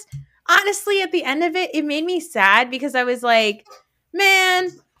 it just, honestly, at the end of it, it made me sad because I was like, man,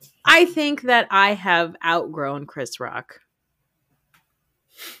 I think that I have outgrown Chris Rock.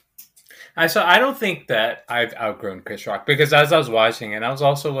 So I don't think that I've outgrown Chris Rock, because as I was watching it, I was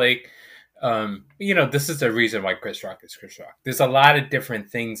also like, you know, this is the reason why Chris Rock is Chris Rock. There's a lot of different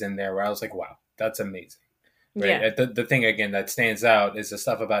things in there where I was like, wow, that's amazing. Right. Yeah. The thing again that stands out is the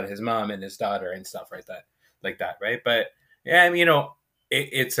stuff about his mom and his daughter and stuff like that. Right. But yeah, I mean, you know,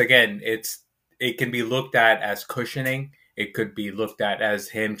 it can be looked at as cushioning. It could be looked at as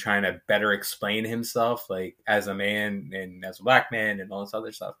him trying to better explain himself, like as a man and as a Black man and all this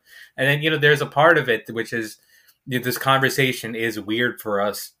other stuff. And then, you know, there's a part of it which is, you know, this conversation is weird for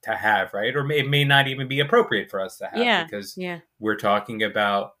us to have, right? Or it may not even be appropriate for us to have because we're talking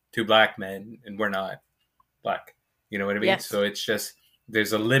about two Black men and we're not Black. You know what I mean? Yes. So it's just,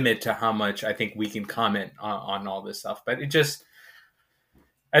 there's a limit to how much I think we can comment on all this stuff. But it just,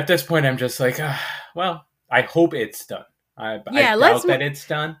 at this point, I'm just like, well, I hope it's done. I doubt that it's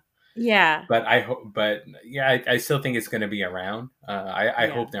done. Yeah. But I hope, I still think it's going to be around.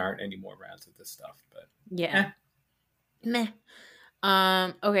 I hope there aren't any more rounds of this stuff. But meh.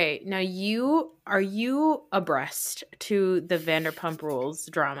 Okay, now are you abreast to the Vanderpump Rules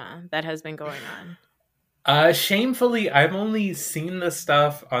drama that has been going on? Shamefully, I've only seen the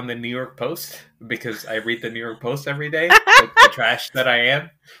stuff on the New York Post because I read the New York Post every day, like the trash that I am.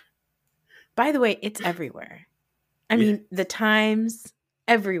 By the way, it's everywhere. I mean, the Times,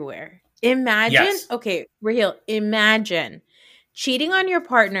 everywhere. Imagine, okay, Raheel, imagine cheating on your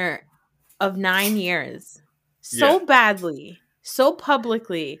partner of 9 years so badly, so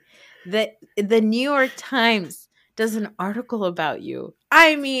publicly, that the New York Times does an article about you.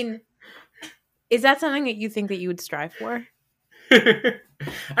 I mean, is that something that you think that you would strive for?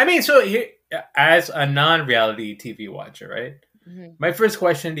 I mean, so here, as a non-reality TV watcher, right? Mm-hmm. My first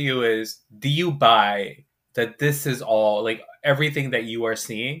question to you is, do you buy that this is all, like, everything that you are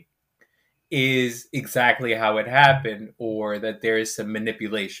seeing is exactly how it happened, or that there is some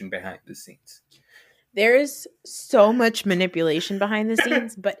manipulation behind the scenes? There is so much manipulation behind the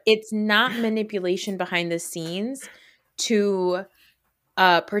scenes, but it's not manipulation behind the scenes to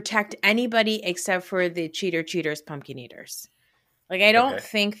protect anybody except for the cheaters, pumpkin eaters. Like, I don't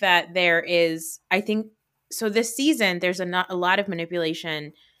think that there is, I think so this season, there's a lot of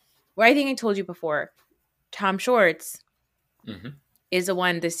manipulation. Where I think I told you before, Tom Schwartz is the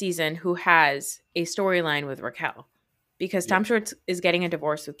one this season who has a storyline with Raquel, because Tom Schwartz is getting a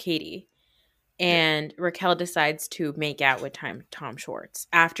divorce with Katie, and Raquel decides to make out with Tom Schwartz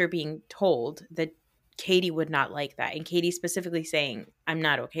after being told that Katie would not like that, and Katie specifically saying, "I'm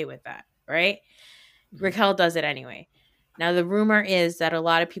not okay with that." Right? Raquel does it anyway. Now the rumor is that a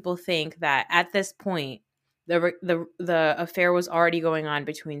lot of people think that at this point, the affair was already going on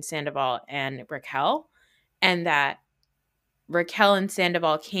between Sandoval and Raquel, and that Raquel and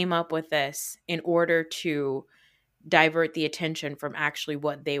Sandoval came up with this in order to divert the attention from actually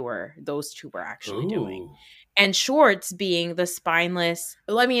what those two were actually doing. And Schwartz being the spineless,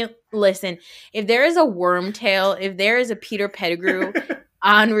 let me listen, if there is a Wormtail, if there is a Peter Pettigrew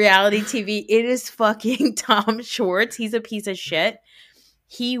on reality TV, it is fucking Tom Schwartz. He's a piece of shit.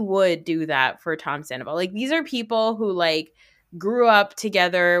 He would do that for Tom Sandoval. Like, these are people who like grew up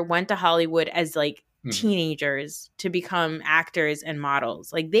together, went to Hollywood as like teenagers to become actors and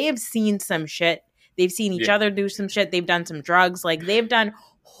models. Like, they have seen some shit. They've seen each other do some shit. They've done some drugs. Like, they've done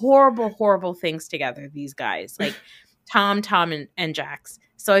horrible things together, these guys. Like Tom, and Jax.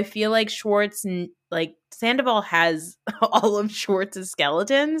 So I feel like Schwartz, like Sandoval has all of Schwartz's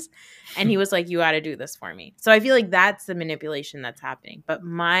skeletons, and he was like, you got to do this for me. So I feel like that's the manipulation that's happening. But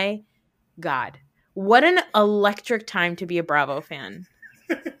my God, what an electric time to be a Bravo fan.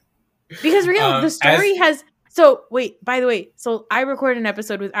 Because the story has... So wait, by the way, so I recorded an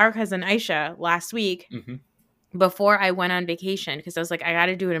episode with our cousin Aisha last week before I went on vacation, because I was like, I got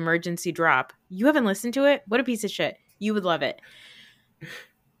to do an emergency drop. You haven't listened to it? What a piece of shit. You would love it.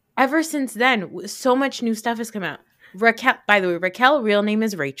 Ever since then, so much new stuff has come out. Raquel, by the way, Raquel, real name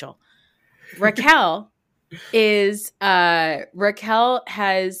is Rachel. Raquel Raquel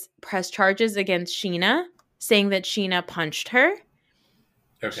has pressed charges against Sheena, saying that Sheena punched her.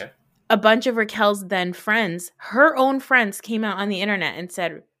 Okay. A bunch of Raquel's then friends, her own friends, came out on the internet and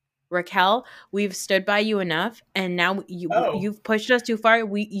said, Raquel, we've stood by you enough, and now you've pushed us too far.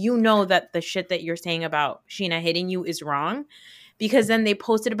 You know that the shit that you're saying about Sheena hitting you is wrong. Because then they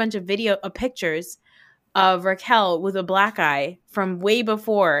posted a bunch of pictures of Raquel with a black eye from way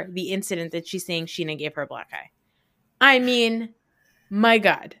before the incident that she's saying Sheena gave her a black eye. I mean, my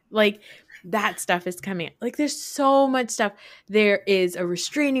God. Like, that stuff is coming out. Like, there's so much stuff. There is a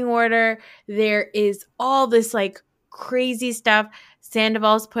restraining order. There is all this, like, crazy stuff.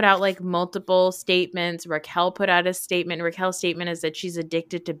 Sandoval's put out, like, multiple statements. Raquel put out a statement. Raquel's statement is that she's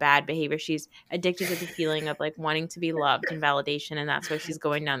addicted to bad behavior. She's addicted to the feeling of, like, wanting to be loved and validation, and that's why she's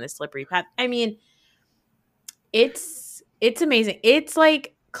going down this slippery path. I mean, it's amazing. It's,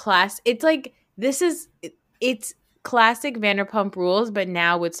 like, it's classic Vanderpump Rules, but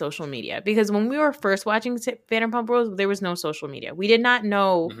now with social media. Because when we were first watching Vanderpump Rules, there was no social media. We did not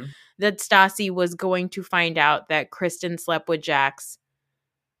know that Stassi was going to find out that Kristen slept with Jax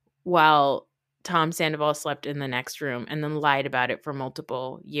while Tom Sandoval slept in the next room, and then lied about it for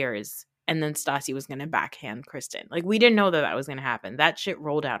multiple years. And then Stassi was going to backhand Kristen. Like, we didn't know that was going to happen. That shit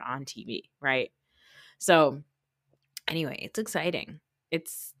rolled out on TV, right? So anyway, it's exciting.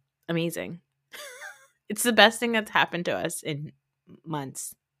 It's amazing. It's the best thing that's happened to us in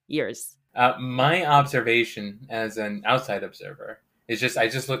months, years. My observation as an outside observer is I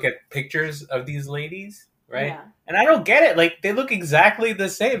just look at pictures of these ladies, right? Yeah. And I don't get it. Like, they look exactly the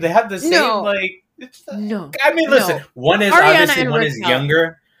same. They have the same, No. I mean, listen, one is Ariana obviously, one is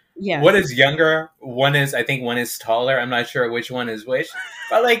younger. Yeah. One is younger. I think one is taller. I'm not sure which one is which.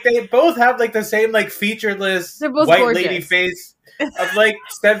 But, like, they both have, like, the same, like, featureless white gorgeous. Lady face of, like,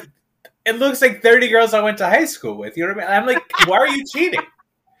 it looks like 30 girls I went to high school with. You know what I mean? I'm like, why are you cheating?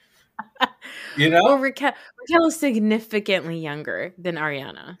 You know? Well, Raquel is significantly younger than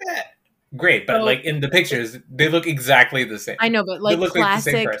Ariana. Yeah. Great, but like in the pictures, they look exactly the same. I know, but like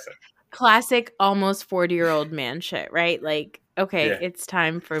classic almost 40-year-old man shit, right? Like, okay, It's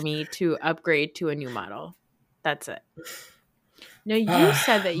time for me to upgrade to a new model. That's it. No, you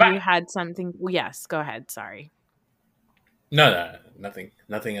said that you had something. Yes, go ahead. Sorry. No,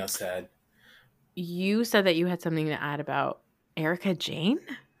 nothing else to add. You said that you had something to add about Erica Jane?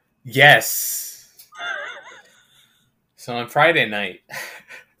 Yes. So on Friday night,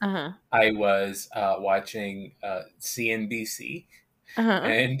 I was watching CNBC,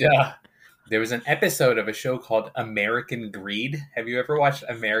 and there was an episode of a show called American Greed. Have you ever watched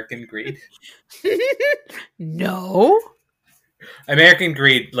American Greed? No. American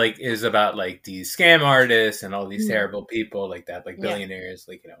Greed, like, is about like these scam artists and all these terrible people like that, like billionaires,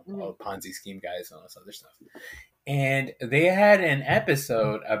 like, you know, all Ponzi scheme guys and all this other stuff. and they had an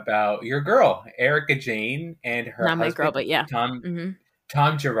episode about your girl, Erica Jane, and her Not my girl, husband, but yeah. Tom Mm-hmm.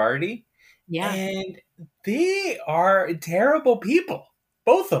 Tom Girardi. Yeah. And they are terrible people.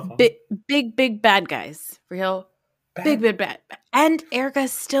 Both of them. Big bad guys. Real big bad. And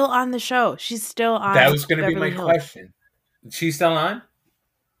Erica's still on the show. She's still on. That was going to be my Hills. question. She's still on?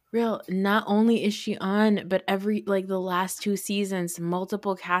 Real, not only is she on, but the last 2 seasons,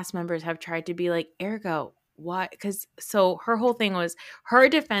 multiple cast members have tried to be like, Erica, why? So her whole thing was, her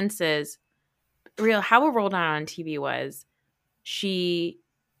defense is, Real, how it rolled out on TV was, she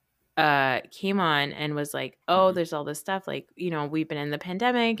came on and was like, oh, there's all this stuff, like, we've been in the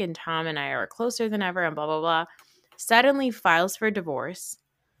pandemic and Tom and I are closer than ever and blah, blah, blah. Suddenly files for divorce.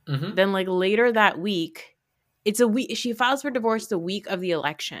 Mm-hmm. Then later that week, she files for divorce the week of the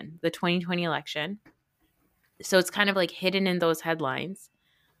election, the 2020 election. So it's kind of hidden in those headlines.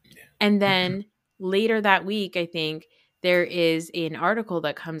 Yeah. And then later that week, I think there is an article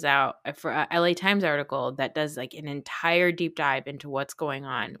that comes out for LA Times article that does an entire deep dive into what's going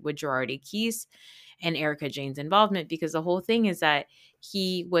on with Girardi Keese and Erica Jane's involvement, because the whole thing is that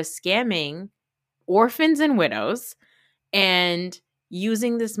he was scamming orphans and widows and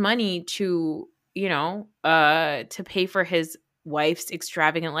using this money to to pay for his wife's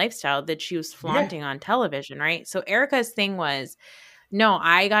extravagant lifestyle that she was flaunting on television, right? So Erica's thing was, no,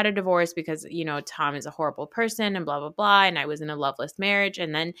 I got a divorce because, Tom is a horrible person and blah, blah, blah. And I was in a loveless marriage.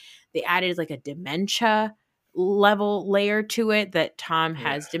 And then they added a dementia level layer to it, that Tom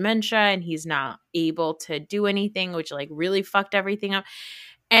has dementia and he's not able to do anything, which really fucked everything up.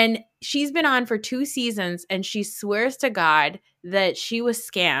 And she's been on for 2 seasons and she swears to God that she was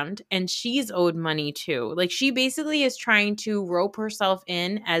scammed and she's owed money too. She basically is trying to rope herself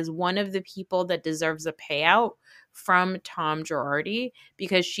in as one of the people that deserves a payout from Tom Girardi,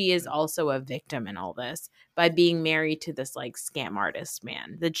 because she is also a victim in all this by being married to this scam artist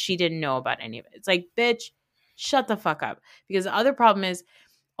man that she didn't know about any of it. It's bitch, shut the fuck up. Because the other problem is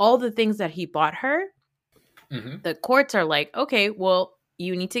all the things that he bought her, the courts are okay, well,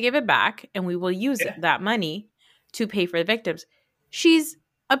 you need to give it back and we will use that money to pay for the victims. She's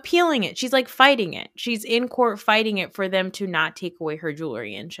appealing it. She's fighting it. She's in court fighting it for them to not take away her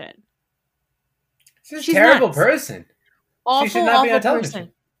jewelry and shit. She's a terrible person. Awful, she should not be on television.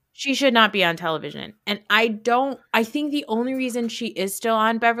 Person. She should not be on television. And I think the only reason she is still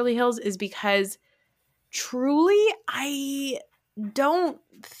on Beverly Hills is because truly, I don't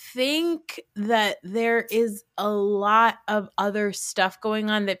think that there is a lot of other stuff going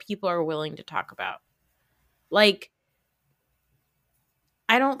on that people are willing to talk about. I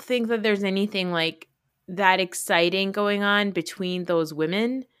don't think that there's anything that exciting going on between those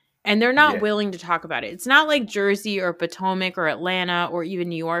women, and they're not willing to talk about it. It's not like Jersey or Potomac or Atlanta or even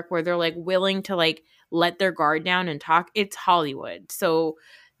New York where they're willing to let their guard down and talk. It's Hollywood. So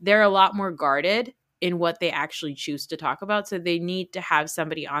they're a lot more guarded in what they actually choose to talk about. So they need to have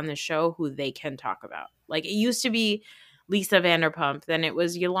somebody on the show who they can talk about. It used to be Lisa Vanderpump, then it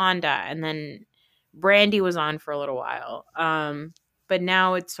was Yolanda, and then Brandy was on for a little while. But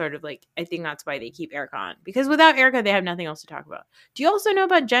now it's sort of I think that's why they keep Erica on. Because without Erica, they have nothing else to talk about. Do you also know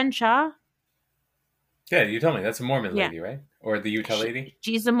about Jen Shah? Yeah, you told me. That's a Mormon lady, right? Or the Utah lady?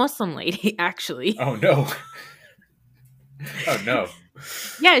 She's a Muslim lady, actually. Oh, no. Oh, no.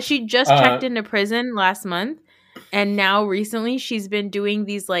 Yeah, she just checked into prison last month. And now recently she's been doing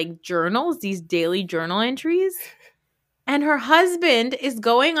these journals, these daily journal entries. And her husband is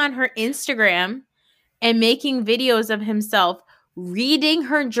going on her Instagram and making videos of himself reading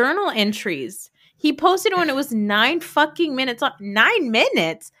her journal entries. He posted one. It was 9 fucking minutes long. 9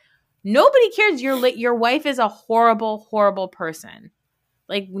 minutes? Nobody cares. Your wife is a horrible, horrible person.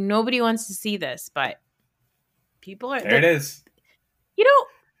 Nobody wants to see this, but people are. There it is.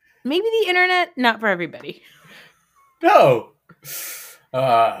 Maybe the internet, not for everybody. No.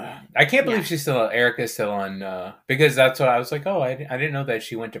 I can't believe Erica's still on, because that's what I was oh, I didn't know that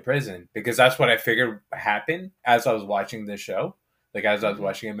she went to prison, because that's what I figured happened as I was watching this show. As I was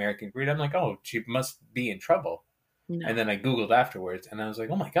watching American Greed, I'm oh, she must be in trouble. No. And then I Googled afterwards and I was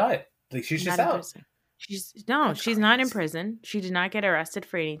oh my God, she's just out. She's not in prison. She did not get arrested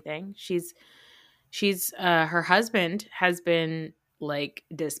for anything. She's her husband has been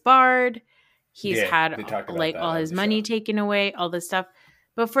disbarred. He's had all his money taken away, all this stuff.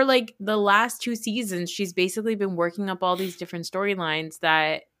 But for the last 2 seasons, she's basically been working up all these different storylines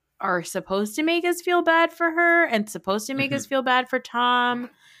that are supposed to make us feel bad for her and supposed to make us feel bad for Tom.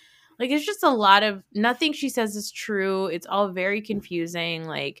 It's just a lot of nothing she says is true. It's all very confusing.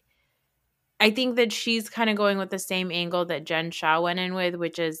 I think that she's kind of going with the same angle that Jen Shah went in with,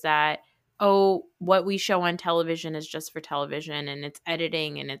 which is that, oh, what we show on television is just for television and it's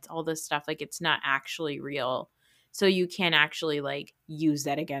editing and it's all this stuff. Like, it's not actually real. So you can't actually like use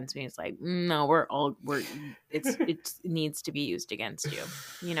that against me. It's like, no, it needs to be used against you,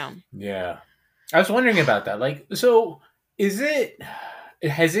 you know? Yeah. I was wondering about that. Like, so has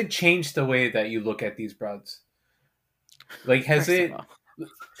it changed the way that you look at these broads? Like, has it,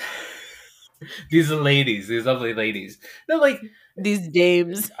 these ladies, these lovely ladies. No, like these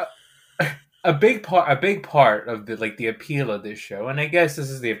dames. A big part of the appeal of this show, and I guess this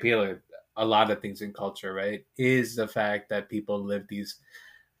is the appeal of a lot of things in culture, right? Is the fact that people live these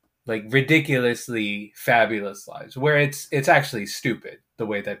like ridiculously fabulous lives where it's actually stupid the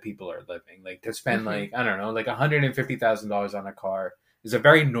way that people are living. Like to spend like, I don't know, like $150,000 on a car is a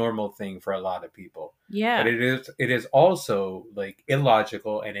very normal thing for a lot of people. Yeah. But it is also like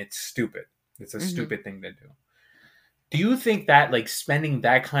illogical and it's stupid. It's a stupid thing to do. Do you think that like spending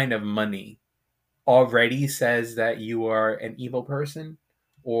that kind of money already says that you are an evil person?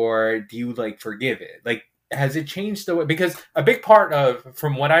 Or do you like forgive it? Like, has it changed the way? Because a big part of,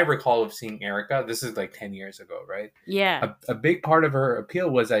 from what I recall of seeing Erica, this is like 10 years ago, right? Yeah. A big part of her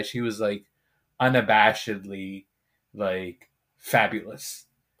appeal was that she was like unabashedly like fabulous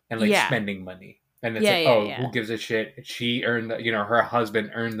and like spending money. And it's who gives a shit? She earned, her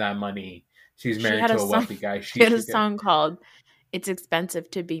husband earned that money. She's married to a wealthy guy. She had a song called "It's Expensive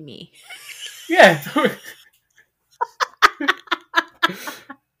to Be Me." Yeah.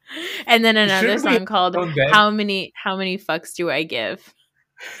 And then another song called "How many fucks do I give?"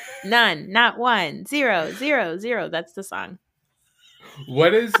 None, not one, 0, 0, 0. That's the song.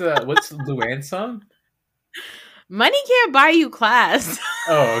 What's Luann's song? Money can't buy you class.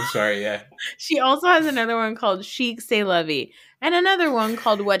 Oh, I'm sorry. Yeah. She also has another one called "Chic C'est La Vie" and another one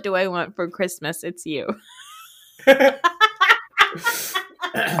called "What Do I Want for Christmas? It's You."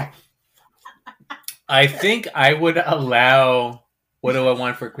 I think I would allow "What Do I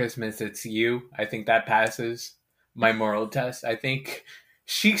Want for Christmas? It's You." I think that passes my moral test. I think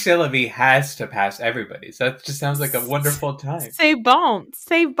Chic C'est La Vie has to pass everybody. So that just sounds like a wonderful time. C'est bon.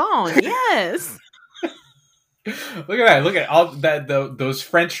 Yes. Look at that. Look at all that. Those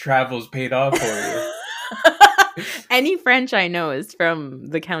French travels paid off for you. Any French I know is from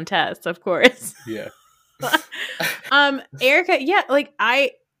the Countess, of course. Yeah. Erica, yeah, like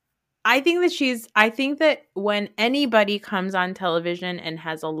I think that when anybody comes on television and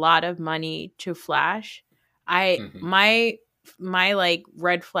has a lot of money to flash, my like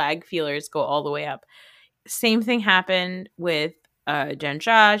red flag feelers go all the way up. Same thing happened with Jen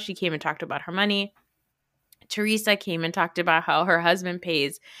Shah. She came and talked about her money. Teresa came and talked about how her husband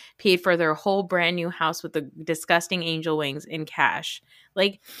paid for their whole brand new house with the disgusting angel wings in cash.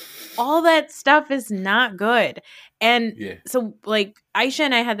 Like, all that stuff is not good. And so, like, Aisha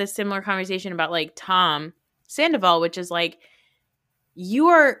and I had this similar conversation about, like, Tom Sandoval, which is, like, you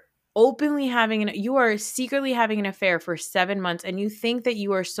are secretly having an affair for 7 months, and you think that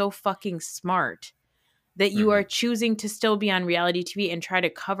you are so fucking smart that you are choosing to still be on reality TV and try to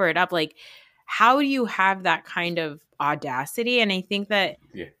cover it up. Like, how do you have that kind of audacity? And I think that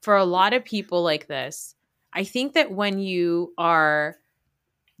for a lot of people like this, I think that when you've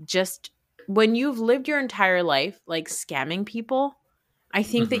lived your entire life like scamming people, I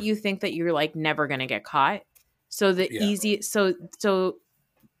think that you think that you're like never going to get caught. So so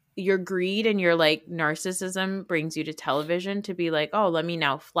your greed and your like narcissism brings you to television to be like, oh, let me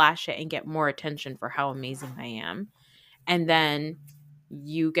now flash it and get more attention for how amazing I am. And then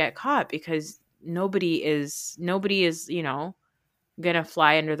you get caught because nobody is, gonna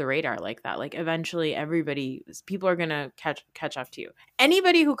fly under the radar like that. Like, eventually people are gonna catch up to you.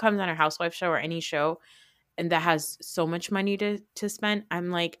 Anybody who comes on a housewife show or any show and that has so much money to spend,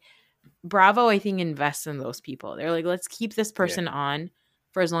 I'm like, Bravo, I think, invests in those people. They're like, let's keep this person on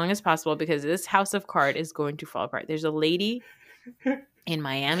for as long as possible because this house of card is going to fall apart. There's a lady in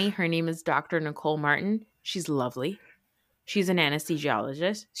Miami. Her name is Dr. Nicole Martin. She's lovely. She's an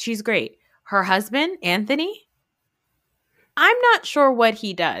anesthesiologist. She's great. Her husband, Anthony, I'm not sure what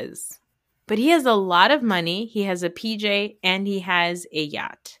he does, but he has a lot of money. He has a PJ and he has a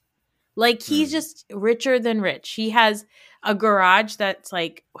yacht. Like, he's just richer than rich. He has a garage that's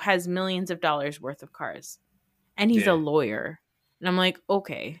like has millions of dollars worth of cars. And he's a lawyer. And I'm like,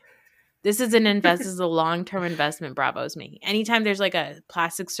 okay, this is a long-term investment Bravo's making. Anytime there's like a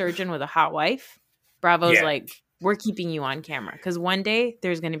plastic surgeon with a hot wife, Bravo's like, we're keeping you on camera because one day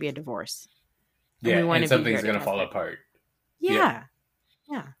there's going to be a divorce. And something's going to fall apart. Yeah.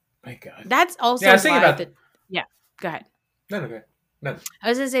 My God. That's also yeah, go ahead. No. I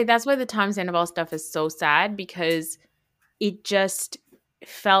was going to say, that's why the Tom Sandoval stuff is so sad because it just,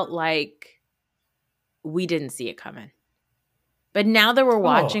 felt like we didn't see it coming. But now that we're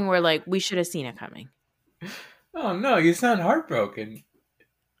watching, we're like, we should have seen it coming. Oh, no, you sound heartbroken.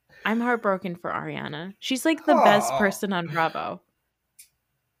 I'm heartbroken for Ariana. She's like the best person on Bravo.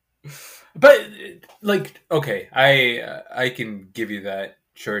 But, like, okay, I can give you that.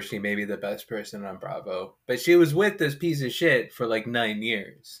 Sure, she may be the best person on Bravo. But she was with this piece of shit for like 9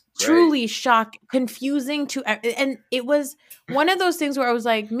 years. Right? Truly confusing to... And it was one of those things where I was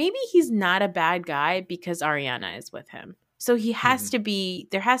like, maybe he's not a bad guy because Ariana is with him. So he has to be...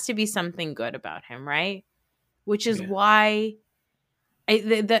 There has to be something good about him, right? Which is why...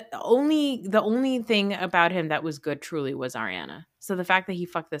 The only thing about him that was good truly was Ariana. So the fact that he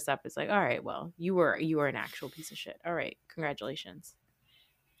fucked this up is like, all right, well, you were an actual piece of shit. All right, congratulations.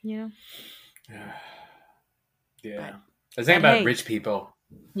 You know? Yeah. The thing about rich people.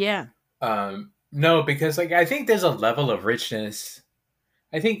 Yeah. No, because like I think there's a level of richness.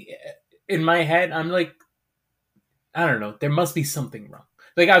 I think in my head, I'm like, I don't know, there must be something wrong.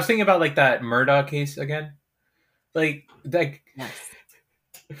 Like I was thinking about like that Murdoch case again. Like yes.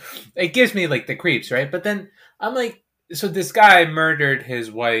 It gives me like the creeps, right? But then I'm like, so this guy murdered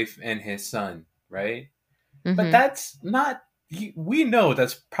his wife and his son, right? Mm-hmm. But that's not, we know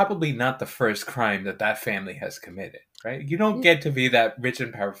that's probably not the first crime that family has committed, right? You don't get to be that rich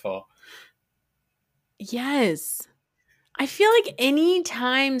and powerful. Yes. I feel like any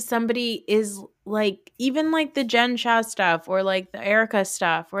time somebody is like, even like the Jen Shah stuff or like the Erica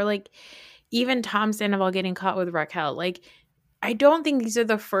stuff or like even Tom Sandoval getting caught with Raquel, like, I don't think these are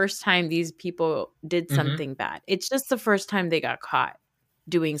the first time these people did something bad. It's just the first time they got caught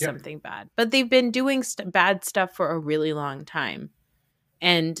doing something bad. But they've been doing bad stuff for a really long time.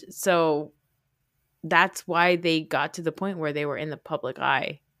 And so that's why they got to the point where they were in the public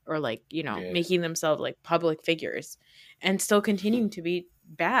eye or like, you know, making themselves like public figures and still continuing to be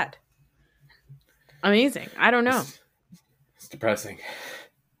bad. Amazing. I don't know. It's depressing.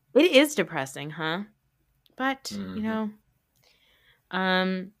 It is depressing, huh? But, you know,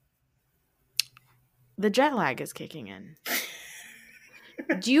 the jet lag is kicking in.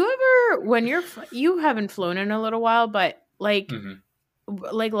 Do you ever, when you haven't flown in a little while, but like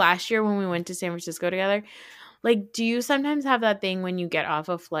last year when we went to San Francisco together, like, do you sometimes have that thing when you get off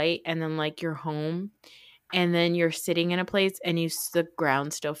a flight and then like you're home and then you're sitting in a place and the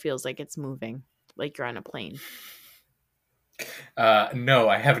ground still feels like it's moving, like you're on a plane? No,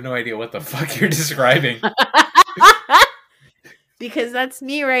 I have no idea what the fuck you're describing. Because that's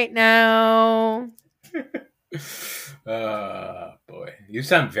me right now. Boy, you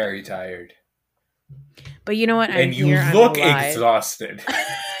sound very tired. But you know what? And you look exhausted.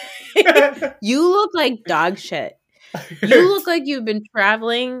 You look like dog shit. You look like you've been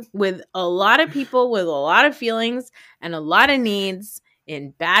traveling with a lot of people with a lot of feelings and a lot of needs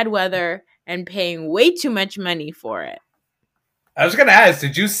in bad weather and paying way too much money for it. I was going to ask,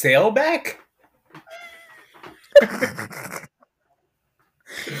 did you sail back?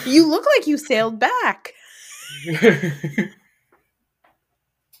 You look like you sailed back.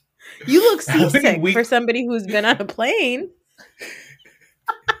 You look seasick for somebody who's been on a plane.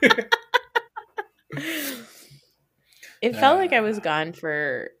 It felt like I was gone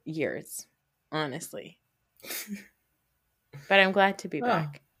for years, honestly. But I'm glad to be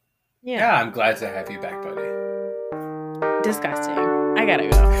back. Yeah, I'm glad to have you back, buddy. Disgusting. I gotta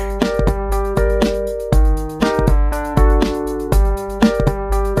go.